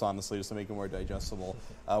 4 clips, honestly, just to make it more digestible.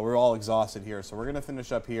 We're all exhausted here, so we're going to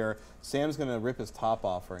finish up here. Sam's going to rip his top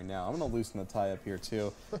off right now. I'm going to loosen the tie up here,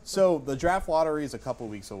 too. So the draft lottery is a couple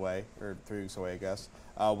weeks away, or 3 weeks away, I guess.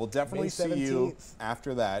 We'll definitely see you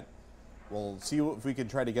after that. We'll see if we can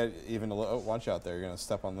try to get even a little. Oh, watch out there. You're going to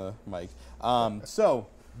step on the mic. So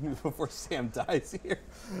before Sam dies here.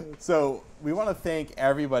 So we want to thank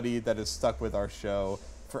everybody that has stuck with our show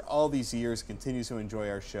for all these years, continues to enjoy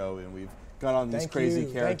our show, and we've got on these crazy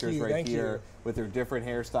characters right here with their different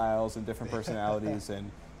hairstyles and different personalities and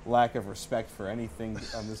lack of respect for anything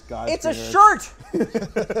on this God's It's a shirt!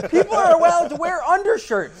 People are allowed to wear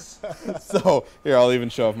undershirts. So here, I'll even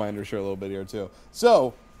show off my undershirt a little bit here too.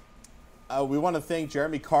 So we want to thank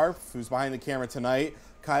Jeremy Karp, who's behind the camera tonight.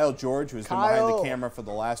 Kyle George, who's been behind the camera for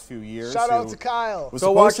the last few years. Shout out to Kyle.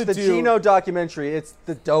 Go watch the Gino documentary. It's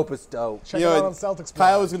the dopest dope. Check it out on Celtics.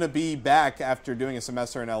 Kyle was going to be back after doing a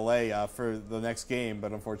semester in LA for the next game,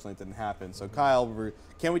 but unfortunately it didn't happen. So Kyle, we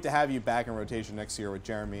can't wait to have you back in rotation next year with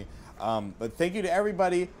Jeremy. But thank you to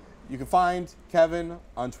everybody. You can find Kevin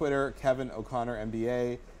on Twitter, Kevin O'Connor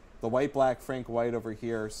NBA. The White Black Frank White over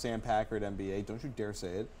here, Sam Packard NBA. Don't you dare say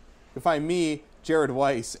it. You can find me, Jared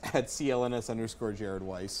Weiss, at CLNS_Jared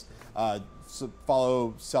Weiss. So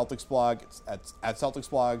follow Celtics blog at Celtics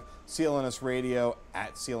blog, CLNS Radio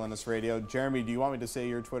at CLNS Radio. Jeremy, do you want me to say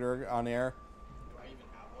your Twitter on air?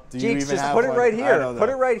 Do you even just put it right here. Put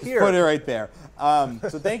it right here. Put it right there.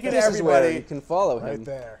 So thank you to everybody. You can follow him. Right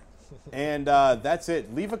there. And that's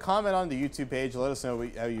it. Leave a comment on the YouTube page. Let us know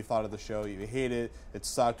how you thought of the show. You hate it. It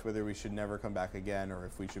sucked. Whether we should never come back again or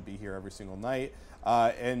if we should be here every single night.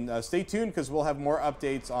 And stay tuned because we'll have more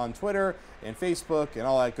updates on Twitter and Facebook and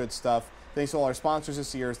all that good stuff. Thanks to all our sponsors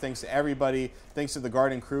this year. Thanks to everybody. Thanks to the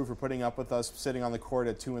Garden crew for putting up with us, sitting on the court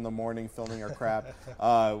at 2 in the morning, filming our crap.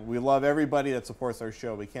 We love everybody that supports our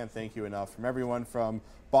show. We can't thank you enough. From everyone from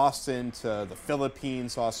Boston to the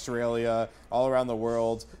Philippines, Australia, all around the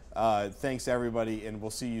world. Thanks to everybody, and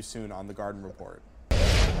we'll see you soon on the Garden Report.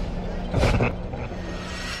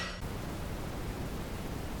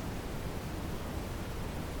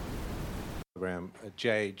 program.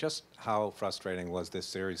 Jay, just how frustrating was this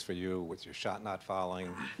series for you with your shot not falling,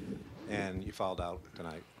 and you fouled out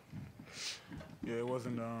tonight? Yeah, it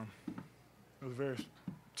wasn't. It was a very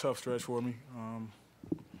tough stretch for me.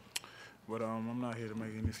 But I'm not here to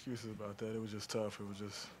make any excuses about that. It was just tough. It was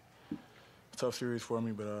just a tough series for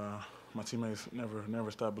me. But my teammates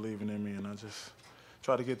never stopped believing in me, and I just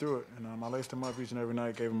tried to get through it. And I laced them up each and every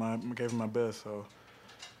night, gave them my best, so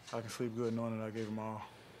I can sleep good knowing that I gave them all.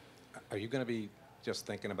 Are you going to be just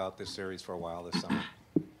thinking about this series for a while this summer?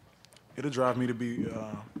 It'll drive me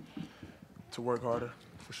to work harder,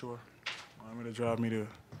 for sure. It'll drive me to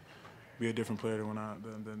be a different player than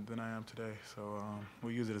I am today. So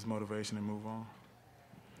we'll use it as motivation and move on.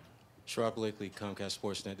 Sherrod Blakely, Comcast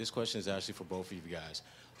Sportsnet. This question is actually for both of you guys.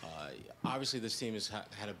 Obviously, this team has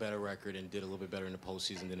had a better record and did a little bit better in the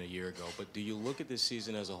postseason than a year ago. But do you look at this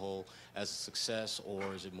season as a whole as a success,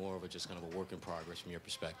 or is it more of just kind of a work in progress from your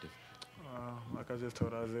perspective? Like I just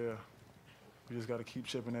told Isaiah, we just got to keep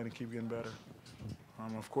chipping at it and keep getting better.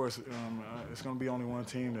 Of course, it's going to be only one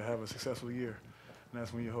team to have a successful year, and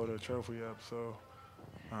that's when you hold a trophy up. So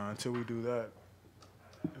until we do that,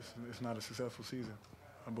 it's not a successful season.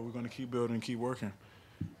 But we're going to keep building and keep working.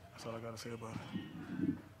 That's all I got to say about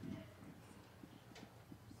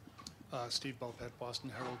it. Steve Bulpett, Boston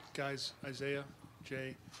Herald. Guys, Isaiah,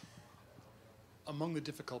 Jay, among the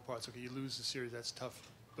difficult parts, okay, you lose the series, that's tough.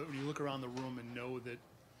 But when you look around the room and know that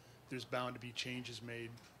there's bound to be changes made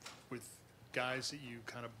with guys that you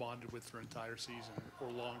kind of bonded with for an entire season or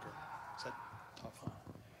longer, is that tough?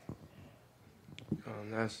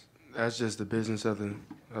 That's just the business of the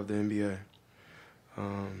NBA.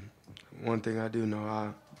 One thing I do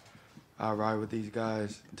know, I ride with these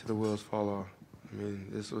guys till the wheels fall off. I mean,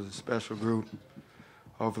 this was a special group.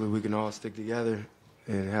 Hopefully we can all stick together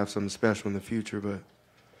and have something special in the future. But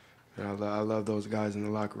I love those guys in the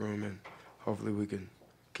locker room, and hopefully we can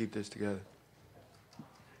keep this together.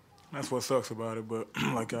 That's what sucks about it, but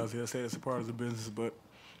like Isaiah said, it's a part of the business. But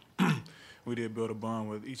we did build a bond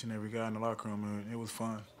with each and every guy in the locker room, and it was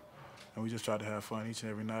fun. And we just tried to have fun each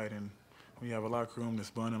and every night. And when you have a locker room that's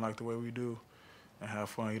bonding like the way we do and have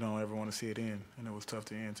fun, you don't ever want to see it end. And it was tough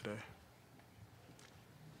to end today.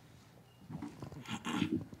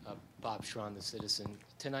 Bob Schron, The Citizen.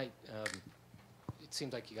 Tonight, it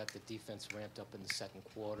seemed like you got the defense ramped up in the second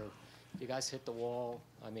quarter. You guys hit the wall.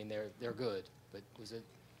 I mean, they're good, but was it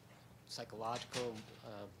psychological,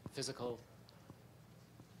 physical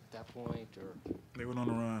at that point, or? They went on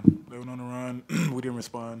the run. We didn't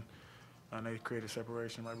respond, and they created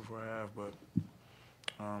separation right before half. But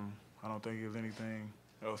I don't think it was anything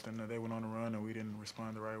else than that. They went on the run, and we didn't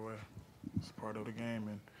respond the right way. It's part of the game,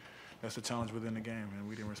 and that's the challenge within the game, and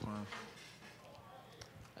we didn't respond.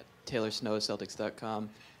 Taylor Snow, Celtics.com.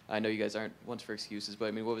 I know you guys aren't ones for excuses, but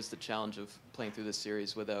I mean, what was the challenge of playing through this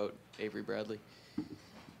series without Avery Bradley?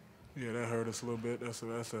 Yeah, that hurt us a little bit. That's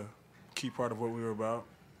a key part of what we were about.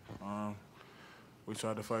 We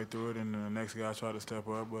tried to fight through it, and the next guy tried to step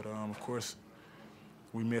up. But, of course,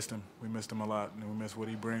 we missed him. We missed him a lot, and we missed what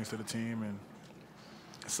he brings to the team. And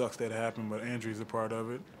it sucks that it happened, but injury's a part of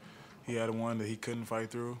it. He had one that he couldn't fight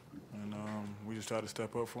through, and we just tried to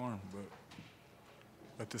step up for him.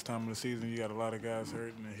 But at this time of the season, you got a lot of guys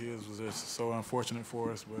hurt, and his was just so unfortunate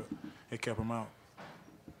for us, but it kept him out,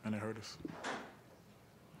 and it hurt us.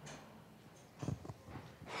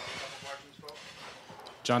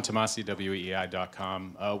 John Tomasi,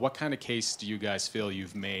 WEEI.com. What kind of case do you guys feel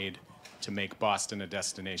you've made to make Boston a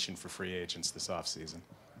destination for free agents this offseason?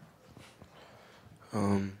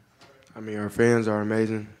 I mean, our fans are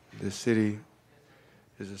amazing. This city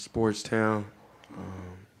is a sports town.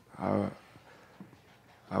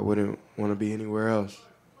 I wouldn't want to be anywhere else.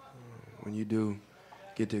 When you do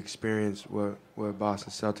get to experience what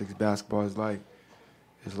Boston Celtics basketball is like,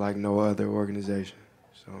 it's like no other organization.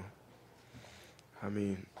 So, I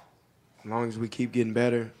mean, as long as we keep getting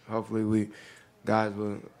better, hopefully guys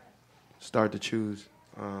will start to choose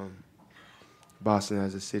Boston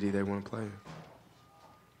as a city they want to play in.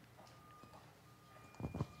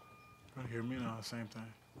 You hear me now, same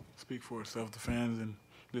thing. Speak for itself, the fans and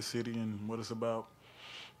this city and what it's about.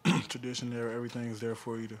 Tradition there, everything is there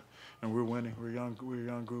for you and we're winning. We're a young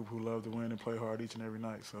group who love to win and play hard each and every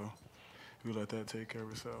night. So we let that take care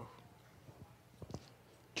of itself.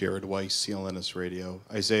 Jared Weiss, CLNS Radio.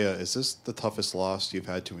 Isaiah, is this the toughest loss you've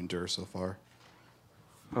had to endure so far?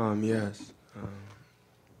 Yes.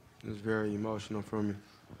 It was very emotional for me,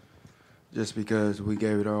 just because we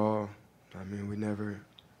gave it our all. I mean, we never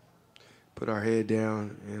put our head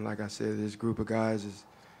down, and like I said, this group of guys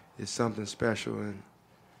is something special, and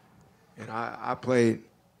I played.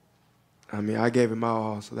 I mean, I gave it my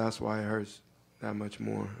all, so that's why it hurts that much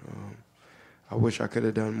more. I wish I could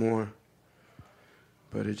have done more,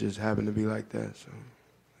 but it just happened to be like that. So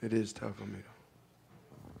it is tough on me,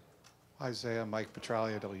 though. Isaiah, Mike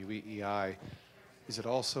Petralia, WEEI. Is it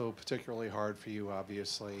also particularly hard for you,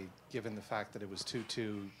 obviously, given the fact that it was 2-2,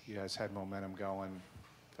 you guys had momentum going,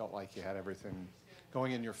 felt like you had everything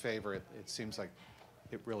going in your favor. It seems like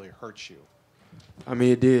it really hurts you. I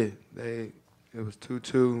mean, it did. It was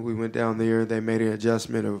 2-2. We went down there. They made an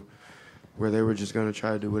adjustment of where they were just going to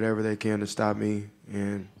try to do whatever they can to stop me.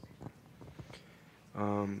 And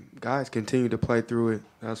guys continue to play through it.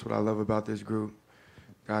 That's what I love about this group.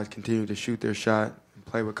 Guys continue to shoot their shot and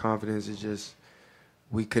play with confidence. It's just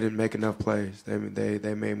we couldn't make enough plays. They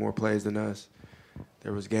made more plays than us.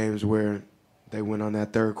 There was games where they went on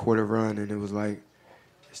that third quarter run, and it was like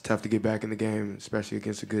it's tough to get back in the game, especially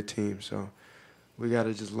against a good team. So we got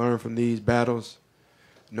to just learn from these battles,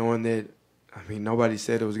 knowing that, I mean, nobody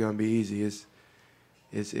said it was going to be easy.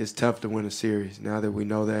 It's tough to win a series. Now that we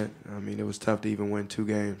know that, I mean, it was tough to even win 2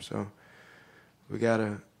 games. So we got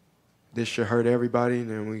to – this should hurt everybody,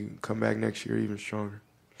 and then we can come back next year even stronger.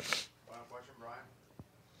 Final question, Brian.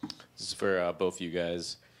 This is for both of you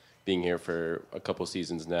guys, being here for a couple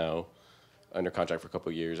seasons now, under contract for a couple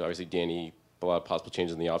of years. Obviously, Danny, a lot of possible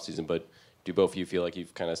changes in the offseason, but do both of you feel like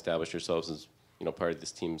you've kind of established yourselves as, part of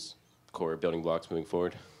this team's core building blocks moving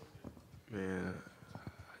forward? Man,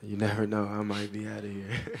 you never know. I might be out of here.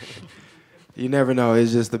 You never know.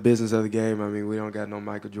 It's just the business of the game. I mean, we don't got no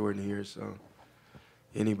Michael Jordan here, so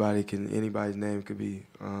anybody's name could be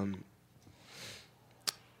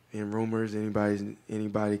in rumors.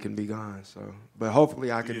 Anybody can be gone. So, but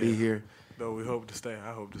hopefully I can be here. Though we hope to stay.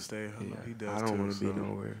 I hope to stay. He does. I don't want to be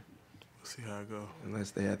nowhere. We'll see how it goes.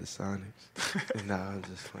 Unless they had the Sonics. Nah, I'm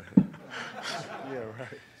just playing. Yeah,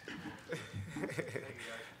 right.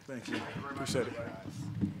 Thank you. Appreciate it.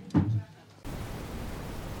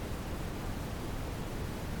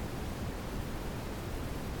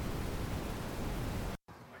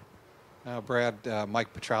 Brad,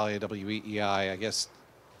 Mike Petralia, WEEI. I guess,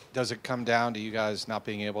 does it come down to you guys not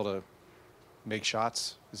being able to make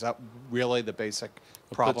shots? Is that really the basic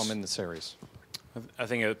problem in the series? I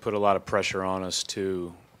think it put a lot of pressure on us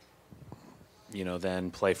to,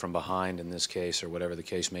 then play from behind in this case or whatever the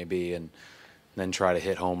case may be, and then try to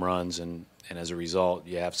hit home runs. And as a result,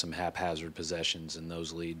 you have some haphazard possessions, and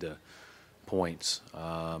those lead to points.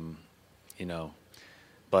 But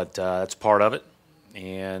that's part of it,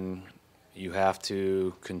 and you have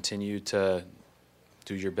to continue to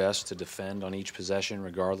do your best to defend on each possession,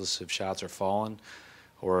 regardless if shots are falling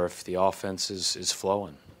or if the offense is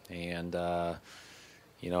flowing. And I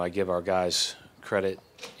give our guys credit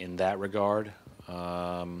in that regard,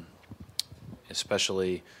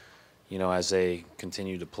 especially, as they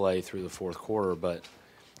continue to play through the fourth quarter. But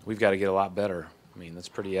we've got to get a lot better. I mean, that's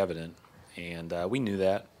pretty evident. And we knew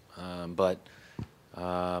that. But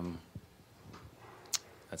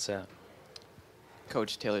that's that.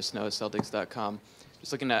 Coach Taylor Snow, Celtics.com.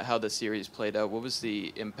 Just looking at how the series played out, what was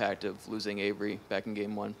the impact of losing Avery back in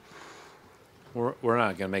Game 1? We're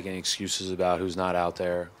not going to make any excuses about who's not out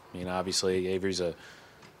there. I mean, obviously, Avery's a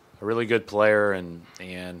really good player, and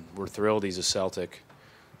we're thrilled he's a Celtic.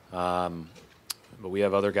 But we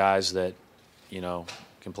have other guys that,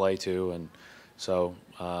 can play too, and so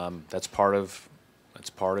that's part of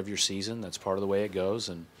your season. That's part of the way it goes,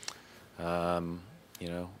 and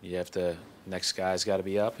you have to. Next guy's got to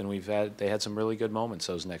be up, and they had some really good moments,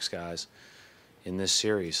 those next guys, in this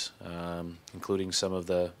series, including some of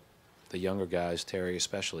the younger guys, Terry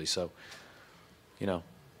especially. So,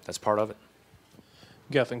 that's part of it.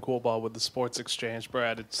 Gethin Coolball with the Sports Exchange.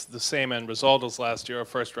 Brad, it's the same end result as last year, a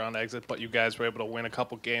first-round exit, but you guys were able to win a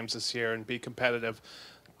couple games this year and be competitive.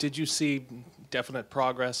 Did you see definite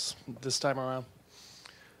progress this time around?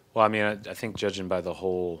 Well, I mean, I think judging by the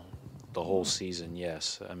whole season,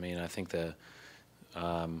 yes. I mean, I think that's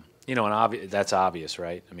obvious,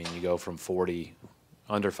 right? I mean, you go from 40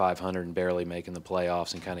 under 500 and barely making the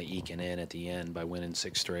playoffs and kind of eking in at the end by winning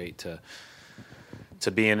 6 straight to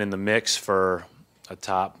being in the mix for a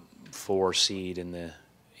top 4 seed in the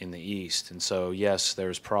East. And so, yes,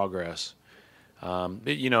 there's progress. But,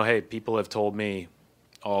 hey, people have told me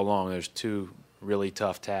all along there's 2 really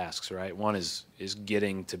tough tasks, right? One is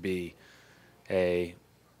getting to be a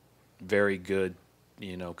very good,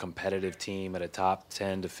 competitive team at a top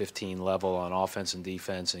 10 to 15 level on offense and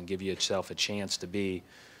defense and give yourself a chance to be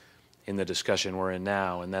in the discussion we're in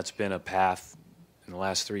now. And that's been a path in the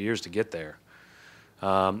last 3 years to get there.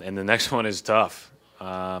 And the next one is tough.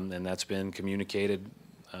 And that's been communicated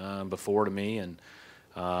before to me. And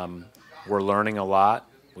we're learning a lot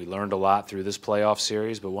we learned a lot through this playoff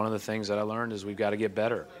series, but one of the things that I learned is we've got to get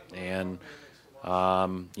better. And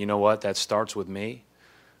you know what? That starts with me.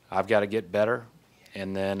 I've got to get better.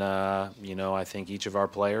 And then, you know, I think each of our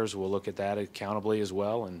players will look at that accountably as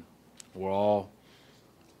well, and we're all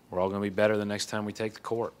going to be better the next time we take the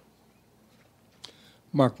court.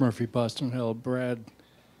 Mark Murphy, Boston Herald. Brad,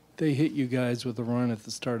 they hit you guys with a run at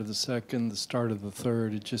the start of the second, the start of the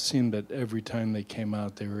third. It just seemed that every time they came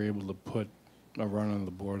out, they were able to put a run on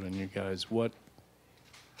the board on you guys. What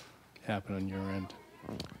happened on your end?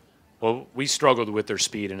 Well, we struggled with their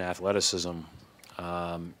speed and athleticism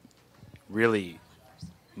really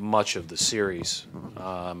much of the series,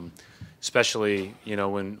 especially, you know,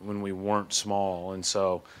 when we weren't small. And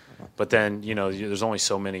so, but then, you know, there's only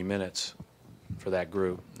so many minutes for that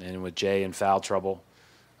group. And with Jay in foul trouble,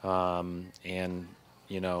 and,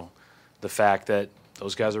 you know, the fact that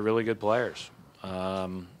those guys are really good players.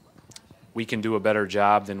 We can do a better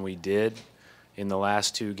job than we did in the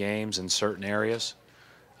last two games in certain areas.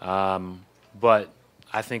 But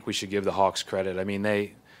I think we should give the Hawks credit. I mean,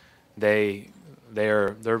 they're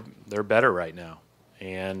better right now.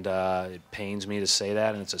 And it pains me to say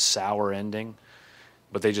that, and it's a sour ending.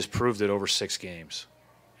 But they just proved it over 6 games.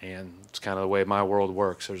 And it's kind of the way my world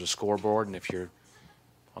works. There's a scoreboard, and if you're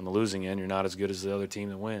on the losing end, you're not as good as the other team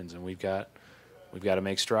that wins. And we've got to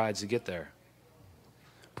make strides to get there.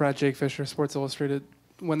 Brad, Jake Fisher, Sports Illustrated.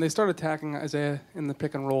 When they start attacking Isaiah in the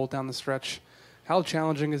pick and roll down the stretch, how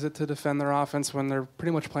challenging is it to defend their offense when they're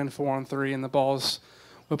pretty much playing 4-on-3 and the ball's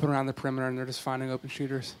whipping around the perimeter and they're just finding open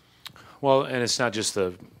shooters? Well, and it's not just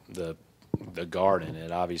the guard in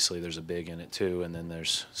it. Obviously, there's a big in it too, and then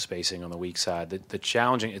there's spacing on the weak side. The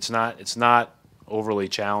challenging, it's not overly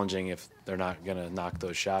challenging if they're not going to knock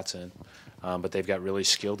those shots in, but they've got really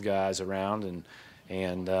skilled guys around,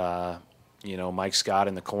 and you know, Mike Scott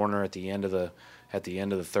in the corner at the end of the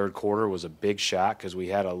third quarter was a big shot because we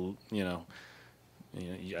had I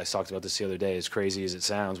talked about this the other day. As crazy as it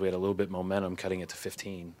sounds, we had a little bit of momentum cutting it to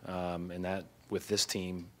 15, and that with this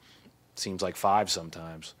team seems like 5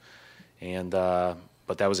 sometimes. And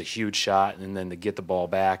but that was a huge shot, and then to get the ball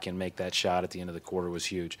back and make that shot at the end of the quarter was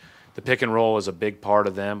huge. The pick and roll is a big part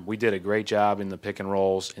of them. We did a great job in the pick and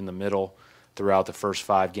rolls in the middle throughout the first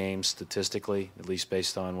 5 games statistically, at least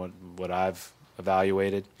based on what I've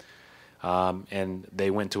evaluated. And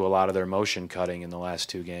they went to a lot of their motion cutting in the last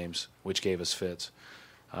 2 games, which gave us fits.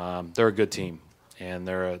 They're a good team, and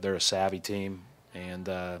they're a savvy team, and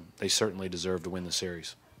they certainly deserve to win the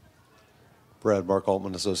series. Brad, Mark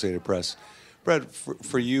Altman, Associated Press. Brad,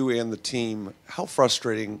 for you and the team, how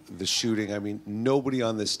frustrating the shooting? I mean, nobody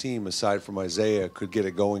on this team, aside from Isaiah, could get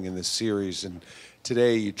it going in this series. And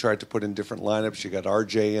today you tried to put in different lineups. You got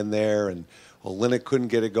RJ in there, and Olynyk couldn't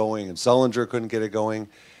get it going, and Sullinger couldn't get it going.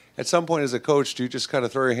 At some point as a coach, do you just kind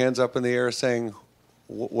of throw your hands up in the air saying,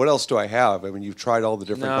 what else do I have? I mean, you've tried all the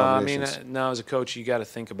different combinations. No, as a coach, you got to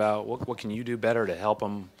think about what can you do better to help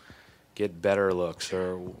them get better looks,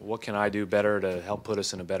 or what can I do better to help put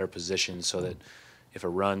us in a better position so that if a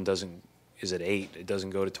run is at 8, it doesn't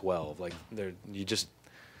go to 12. Like you just,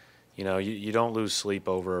 you know, you don't lose sleep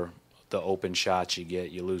over the open shots you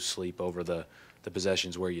get. You lose sleep over the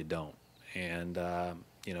possessions where you don't. And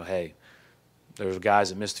you know, hey, there's guys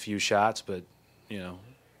that missed a few shots, but you know,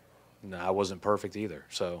 no, I wasn't perfect either.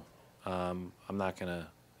 So I'm not gonna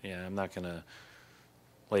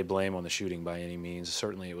lay blame on the shooting by any means.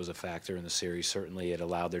 Certainly it was a factor in the series. Certainly it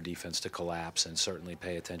allowed their defense to collapse, and certainly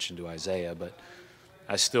pay attention to Isaiah. But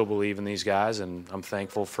I still believe in these guys, and I'm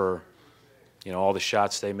thankful for, you know, all the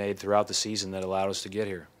shots they made throughout the season that allowed us to get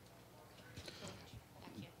here.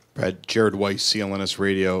 Brad, Jared Weiss, CLNS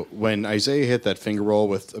Radio. When Isaiah hit that finger roll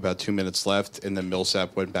with about 2 minutes left and then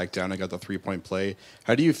Millsap went back down and got the 3-point play,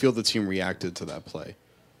 how do you feel the team reacted to that play?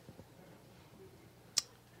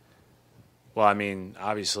 Well, I mean,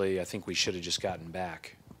 obviously, I think we should have just gotten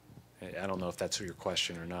back. I don't know if that's your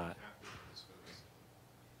question or not.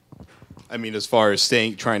 I mean, as far as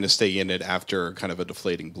trying to stay in it after kind of a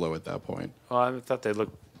deflating blow at that point. Well, I thought they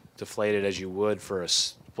looked deflated as you would for a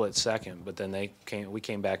split second, but then we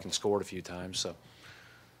came back and scored a few times. So,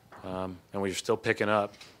 and we were still picking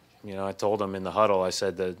up. You know, I told them in the huddle, I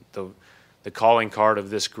said that the calling card of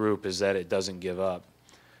this group is that it doesn't give up,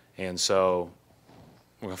 and so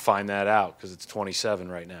we're going to find that out because it's 27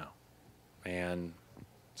 right now. And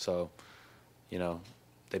so, you know,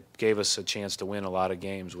 they gave us a chance to win a lot of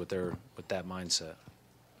games with that mindset.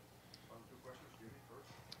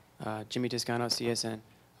 Jimmy Toscano, CSN.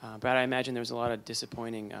 Brad, I imagine there was a lot of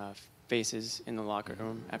disappointing faces in the locker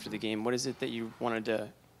room after the game. What is it that you wanted to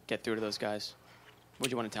get through to those guys? What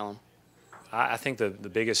did you want to tell I think the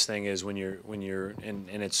biggest thing is when you're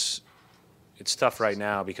and it's tough right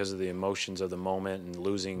now because of the emotions of the moment and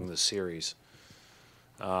losing the series,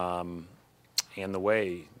 and the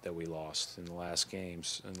way that we lost in the last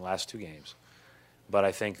two games. But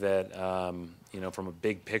I think that from a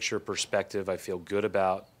big picture perspective, I feel good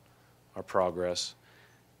about our progress.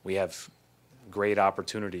 We have great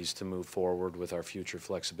opportunities to move forward with our future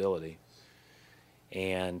flexibility,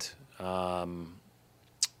 and I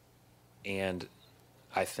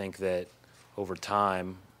think that over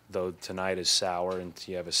time, though tonight is sour and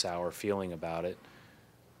you have a sour feeling about it,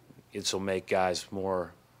 it'll make guys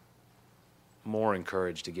more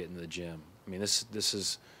encouraged to get into the gym. I mean, this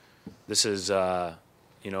is for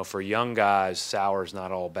young guys, sour is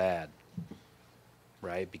not all bad,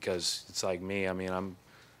 right? Because it's like me. I mean, I'm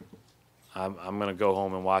going to go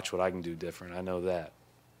home and watch what I can do different. I know that,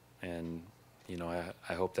 and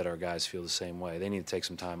I hope that our guys feel the same way. They need to take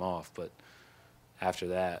some time off, but after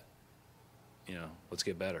that, let's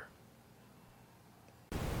get better.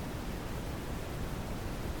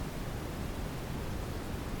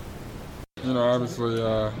 Obviously,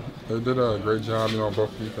 they did a great job,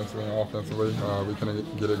 both defensively and offensively. We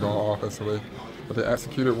couldn't get it going offensively, but they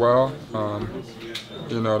executed well.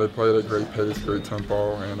 They played at great pace, great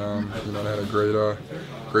tempo, and they had a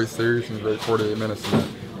great series and great 48 minutes in it.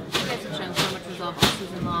 You guys have shown so much resolve all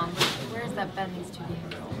season long, but where has that been these 2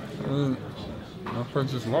 games? My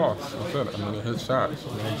players just lost. That's it. They hit shots. You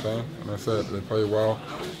know what I'm saying? And that's it. They played well.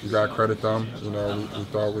 You got to credit them. We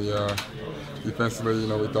thought we defensively,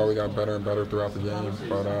 we thought we got better and better throughout the game.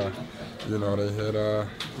 But they did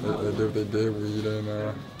what they did. We didn't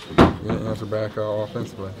answer back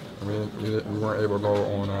offensively. We weren't able to go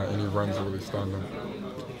on any runs that really stunned them.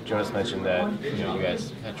 Jonas mentioned that you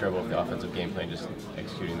guys had trouble with the offensive game plan, just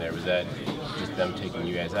executing there. Was that just them taking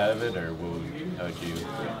you guys out of it, or how would you?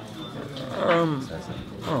 I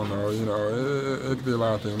don't know. It could be a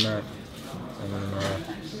lot of things, Matt.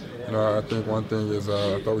 I think one thing is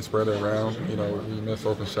I thought we spread it around. We missed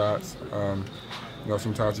open shots.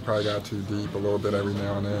 Sometimes you probably got too deep a little bit every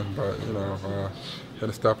now and then, but had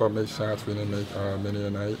to step up, make shots. We didn't make many a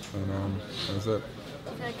night, and that's it. I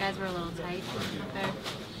feel like guys were a little tight up there.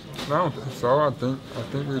 No, I don't think so. I think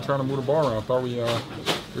we were trying to move the ball around. I thought we got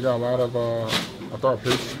a lot of. I thought our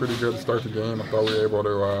pace was pretty good to start the game. I thought we were able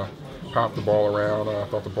to pop the ball around. I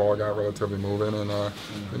thought the ball got relatively moving, and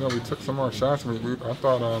we took some more shots. I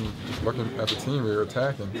thought just looking at the team, we were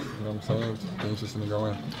attacking. You know what I'm saying? Things just didn't go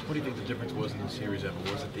in. What do you think the difference was in the series, Evan?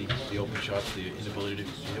 Was it the open shots, the inability to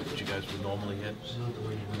hit what you guys would normally hit?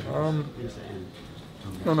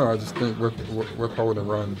 No, I just think with holding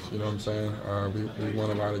runs, you know what I'm saying? We won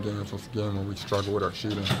a lot of games once again when we struggle with our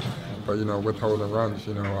shooting. But, with holding runs,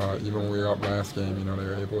 even when we were up last game, they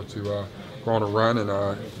were able to go on a run and,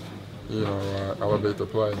 elevate the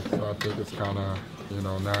play. So I think it's kind of,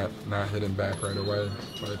 not hitting back right away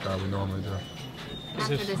like we normally do.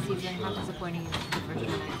 After this season, how disappointing is the first round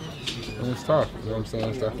exit? And it's tough, you know what I'm saying?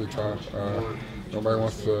 It's definitely tough. Nobody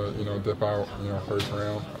wants to, dip out, first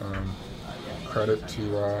round. Credit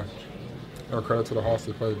to the Hawks.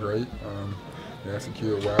 They played great. They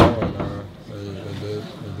executed well, and they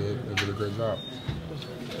did a great job.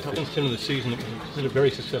 Toughest team of the season. It's been a very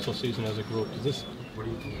successful season as a group. Does this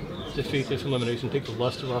defeat, this elimination, take the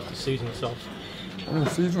luster off the season itself?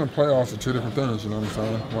 Season and playoffs are two different things. You know what I'm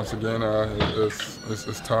saying? Once again, it's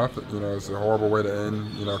tough. It's a horrible way to end.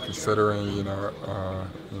 Considering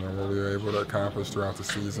what we were able to accomplish throughout the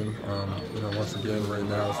season. Once again, right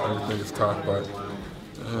now, everything is tough. But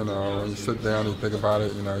when you sit down and you think about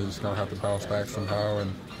it, you're just gonna have to bounce back somehow,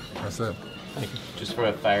 and that's it. Just from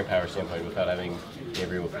a firepower standpoint, without having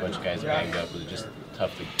Avery with a bunch of guys banged up, was it just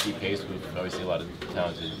tough to keep pace with obviously a lot of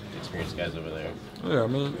talented, experienced guys over there? Yeah,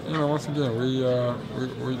 once again, we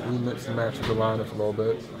mix and match with the lineup a little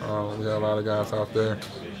bit. We had a lot of guys out there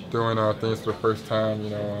doing things for the first time,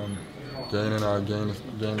 gaining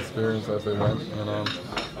experience as they went. And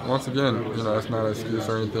once again, that's not an excuse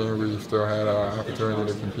or anything. We still had an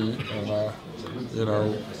opportunity to compete, and it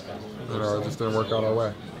just didn't work out our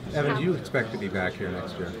way. Evan, do you expect to be back here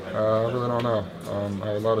next year? I really don't know.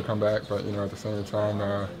 I would love to come back, but at the same time,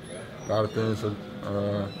 a lot of things are,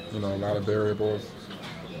 a lot of variables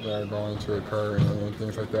that are going to occur and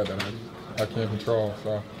things like that I can't control.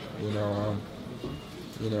 So,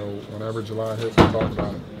 whenever July hits, we'll talk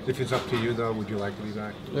about it. If it's up to you, though, would you like to be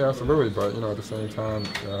back? Yeah, absolutely. But at the same time,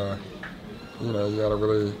 you got to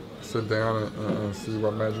really sit down and see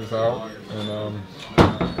what measures out, and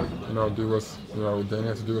do what's, Danny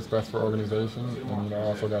has to do what's best for organization, and, I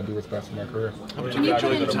also got to do what's best for my career. How much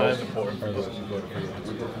factors that are most important for you?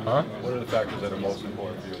 Huh? What are the factors that are most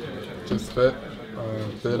important for you? Just fit,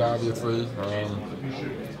 obviously, and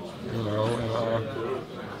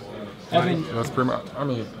that's pretty much,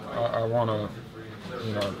 I want to,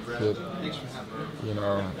 get,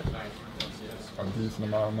 a decent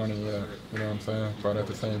amount of money, you know what I'm saying? But at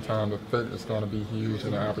the same time, the fit is going to be huge,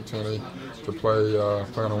 and the opportunity to play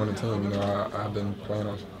on a winning team. I've been playing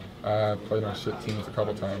on, I played on shit teams a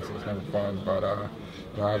couple times, so it's never fun. But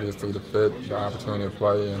obviously, the fit, the opportunity to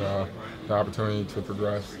play, and the opportunity to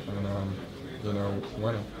progress, and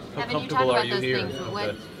winning. How comfortable are you here?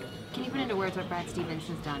 Can you put into words what Brad Stevens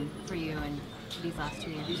has done for you in these last 2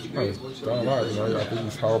 years? He's done a lot, I think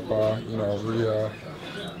he's helped,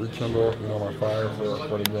 rekindle, my fire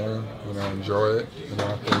for the game, enjoy it.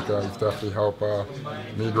 I think he's definitely helped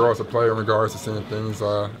me grow as a player in regards to seeing things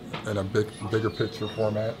in a bigger picture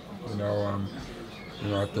format.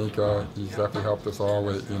 I think he's definitely helped us all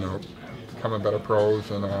with, becoming better pros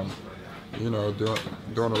and, doing the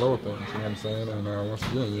little things, you know what I'm saying? And once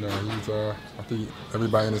again, he's, I think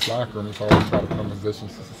everybody in this locker room is always trying to put in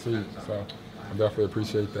positions to succeed. So I definitely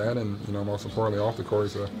appreciate that. And, most importantly, off the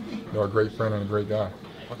court, he's a great friend and a great guy.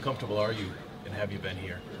 How comfortable are you, and have you been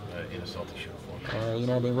here in a Celtics uniform?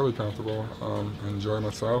 I've been really comfortable. Enjoy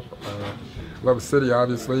myself. Love the city,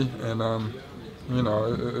 obviously, and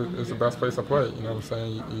it's the best place I play. You know what I'm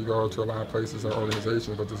saying? You go to a lot of places or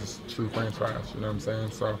organizations, but this is a true franchise. You know what I'm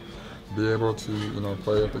saying? So, be able to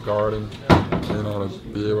play at the Garden, to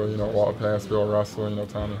be able to walk past Bill Russell,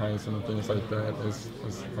 Tommy Heinsohn and things like that. It's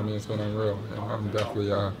been unreal, and I'm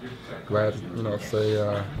definitely glad to say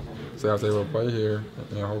I was able to play here,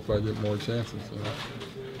 and hopefully I get more chances.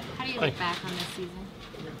 How do you look back on this season?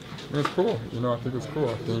 It's cool. I think it's cool.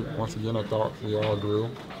 I think once again I thought we all grew.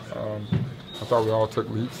 I thought we all took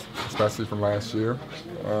leaps, especially from last year.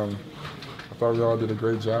 I thought we all did a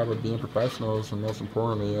great job of being professionals, and most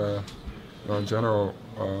importantly, in general,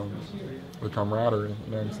 the camaraderie.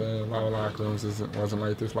 You know what I'm saying? A lot of locker rooms wasn't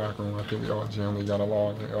like this locker room. I think we all generally got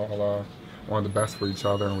along. We all wanted the best for each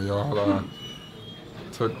other, and we all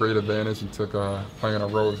took great advantage and took playing our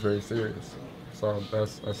roles very serious. So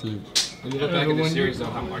that's huge. When you look back at this series, though,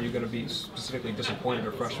 are you going to be specifically disappointed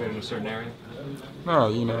or frustrated in a certain area?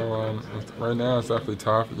 No, right now it's definitely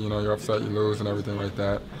tough. You're upset, you lose, and everything like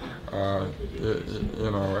that. As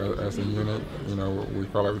a unit, we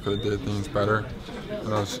felt like we could have did things better.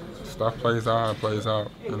 Stuff plays out, You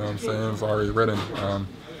know what I'm saying? It's already written.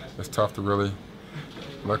 It's tough to really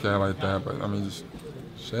look at it like that, but just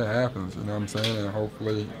shit happens. You know what I'm saying? And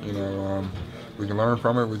hopefully, we can learn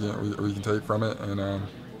from it. We can take from it, and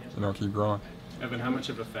keep growing. Evan, how much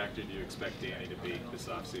of a factor do you expect Danny to be this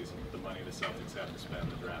offseason with the money the Celtics have to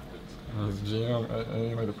spend the draft picks? As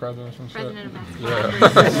GM, like the president or some shit? President of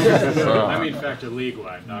basketball. Yeah. I mean factor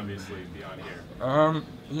league-wide, obviously, beyond here.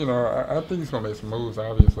 I think he's going to make some moves,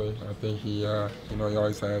 obviously. I think he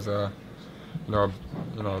always has a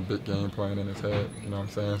big game plan in his head, you know what I'm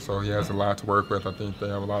saying? So he has a lot to work with. I think they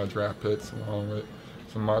have a lot of draft picks along with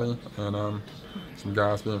some money and some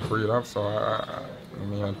guys being freed up. So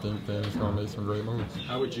I think Danny's going to make some great moves.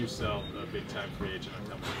 How would you sell a big-time free agent on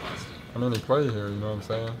coming to Boston? He played here, you know what I'm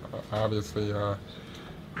saying? Obviously,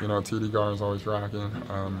 TD Garden's always rocking.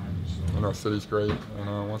 City's great.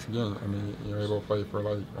 And once again, you're able to play for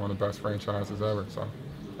like one of the best franchises ever. So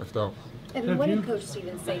it's dope. Evan, what did Coach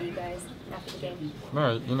Stevens say to you guys after the game?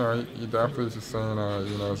 No, he definitely was just saying,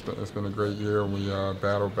 it's been a great year. We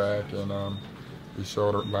battled back and we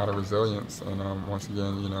showed a lot of resilience. And once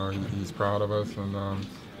again, he's proud of us. And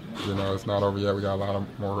it's not over yet. We got a lot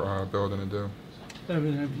of more building to do.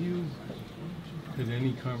 Evan, have you had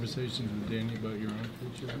any conversations with Danny about your own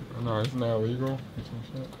future? No, isn't that illegal?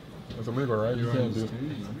 It's illegal, right? You can't do.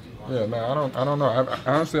 Yeah, no, I don't know.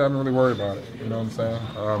 Honestly, I haven't really worried about it. You know what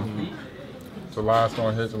I'm saying? July's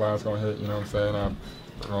gonna hit. You know what I'm saying? I'm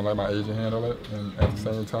gonna let my agent handle it, and at the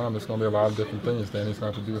same time, there's gonna be a lot of different things. Danny's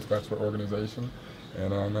gonna have to do what's best for the organization,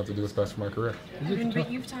 and I'm gonna have to do what's best for my career. Evan, but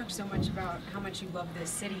you've talked so much about how much you love this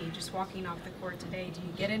city. Just walking off the court today, do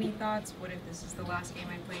you get any thoughts? What if this is the last game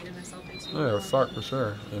I played in the Celtics uniform? Yeah, it sucked for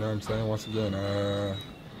sure. You know what I'm saying? Once again,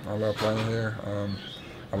 I love playing here.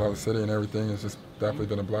 I love the city and everything. It's just definitely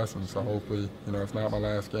been a blessing. So hopefully, it's not my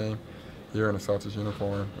last game here in a Celtics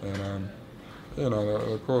uniform. And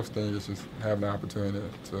the coolest thing is just having the opportunity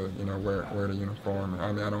to wear the uniform.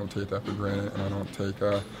 I don't take that for granted, and I don't take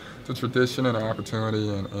the tradition and the opportunity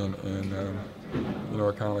and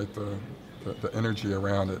kind of like the energy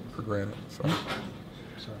around it for granted. So.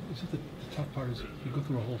 Sorry, is it the tough part is you go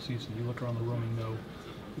through a whole season, you look around the room and know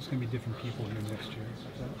there's going to be different people here next year. Is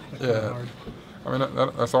that kind of Yeah. hard? I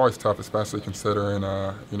mean, that's always tough, especially considering,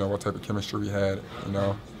 you know, what type of chemistry we had, you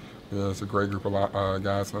know. Yeah, it's a great group of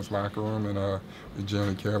guys in this locker room, and we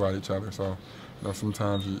genuinely care about each other. So, you know,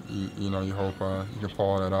 sometimes you know, you hope you can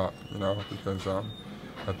follow that up, you know, because I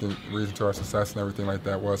think the reason to our success and everything like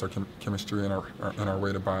that was our chemistry and our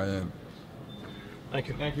way to buy in. Thank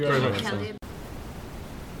you. Thank you very much.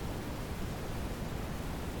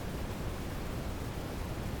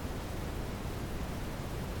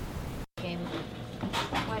 Game.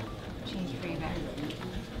 What changed for you guys?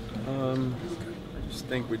 I just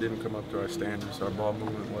think we didn't come up to our standards. Our ball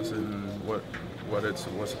movement wasn't what it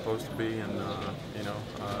was supposed to be, and you know,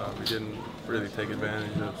 we didn't really take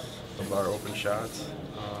advantage of our open shots.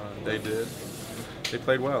 They did. They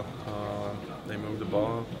played well. They moved the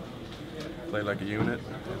ball, played like a unit,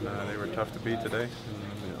 and they were tough to beat today.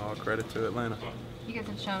 And all credit to Atlanta. You guys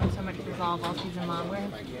have shown so much resolve all season long. Where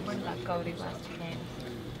did that go these last 2 games?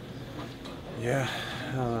 Yeah,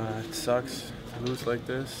 it sucks to lose like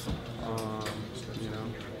this. You know,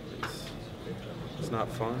 it's not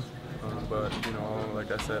fun. But you know,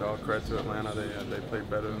 like I said, all credit to Atlanta. They played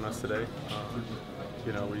better than us today.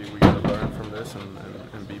 You know, we got to learn from this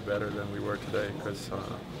and be better than we were today. Because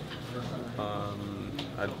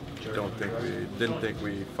I didn't think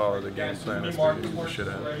we followed the game plan as we should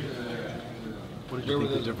have. What did you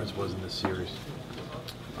think the difference was in this series?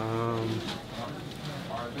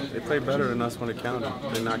 They played better than us when it counted.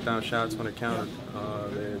 They knocked down shots when it counted.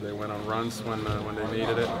 They went on runs when they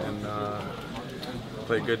needed it, and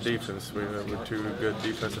played good defense. We're 2 good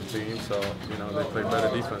defensive teams, so you know they played better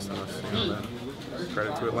defense than us. You know,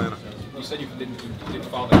 credit to Atlanta. You said you didn't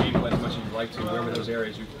follow the game plan as much as you'd like to. Where were those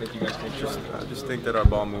areas you think you guys take short? I just think that our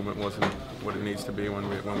ball movement wasn't what it needs to be when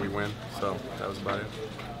we win. So that was about it.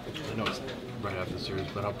 I know it's right after the series,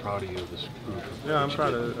 but how proud are you of this group? Yeah, I'm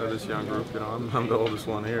proud of this young group. You know, I'm the oldest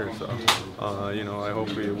one here, so you know, I hope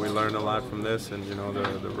we learned a lot from this, and you know,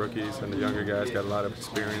 the rookies and the younger guys got a lot of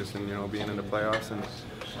experience in, you know, being in the playoffs, and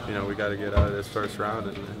you know, we got to get out of this first round,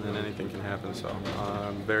 and then anything can happen. So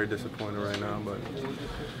I'm very disappointed right now, but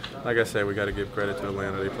like I said, we got to give credit to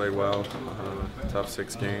Atlanta. They played well, tough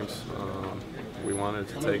 6 games. We wanted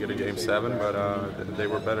to take it to Game 7, but they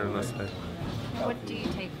were better than us today. What do you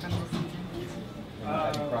take from this season?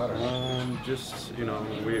 Just, you know,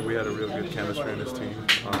 we had a real good chemistry in this team.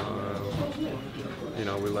 You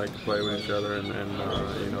know, we like to play with each other, and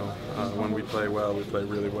you know, when we play well, we play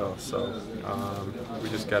really well. So we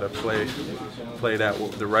just got to play that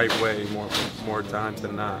the right way more times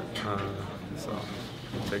than not. So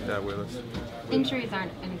we'll take that with us. Injuries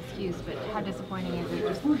aren't an excuse, but how disappointing is it,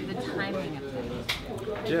 just the timing of things?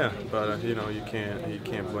 Yeah, but you know, you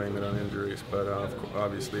can't blame it on injuries. But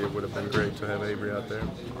obviously, it would have been great to have Avery out there.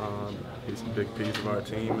 He's a big piece of our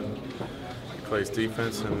team, and he plays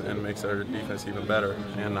defense and makes our defense even better,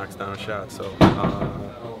 and knocks down shots. So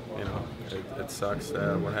you know, it sucks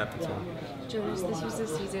what happened to him. Jonas, this was a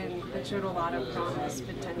season that showed a lot of promise,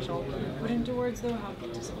 potential. Put into words, though, how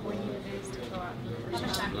disappointing it is to go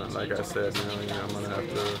out. Like I said, you know, I'm gonna have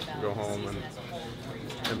to go home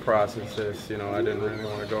and process this. You know, I didn't really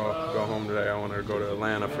want to go home today. I wanted to go to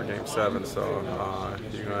Atlanta for Game 7. So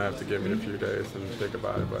you're gonna have to give me a few days and think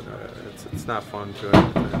about it. But it's not fun to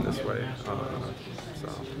end this way. So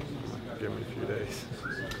give me a few days.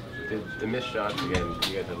 The missed shots again.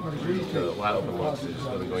 You guys have a lot of open looks. It just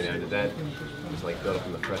wasn't going down. Did that just like build up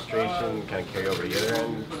from the frustration, kind of carry over to the other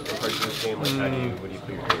end in parts of this game? Like, what do you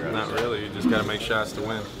put your finger on? Not really. You just got to make shots to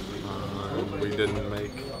win. We didn't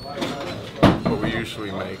make what we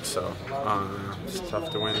usually make, so it's tough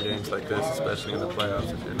to win games like this, especially in the playoffs,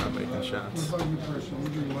 if you're not making shots.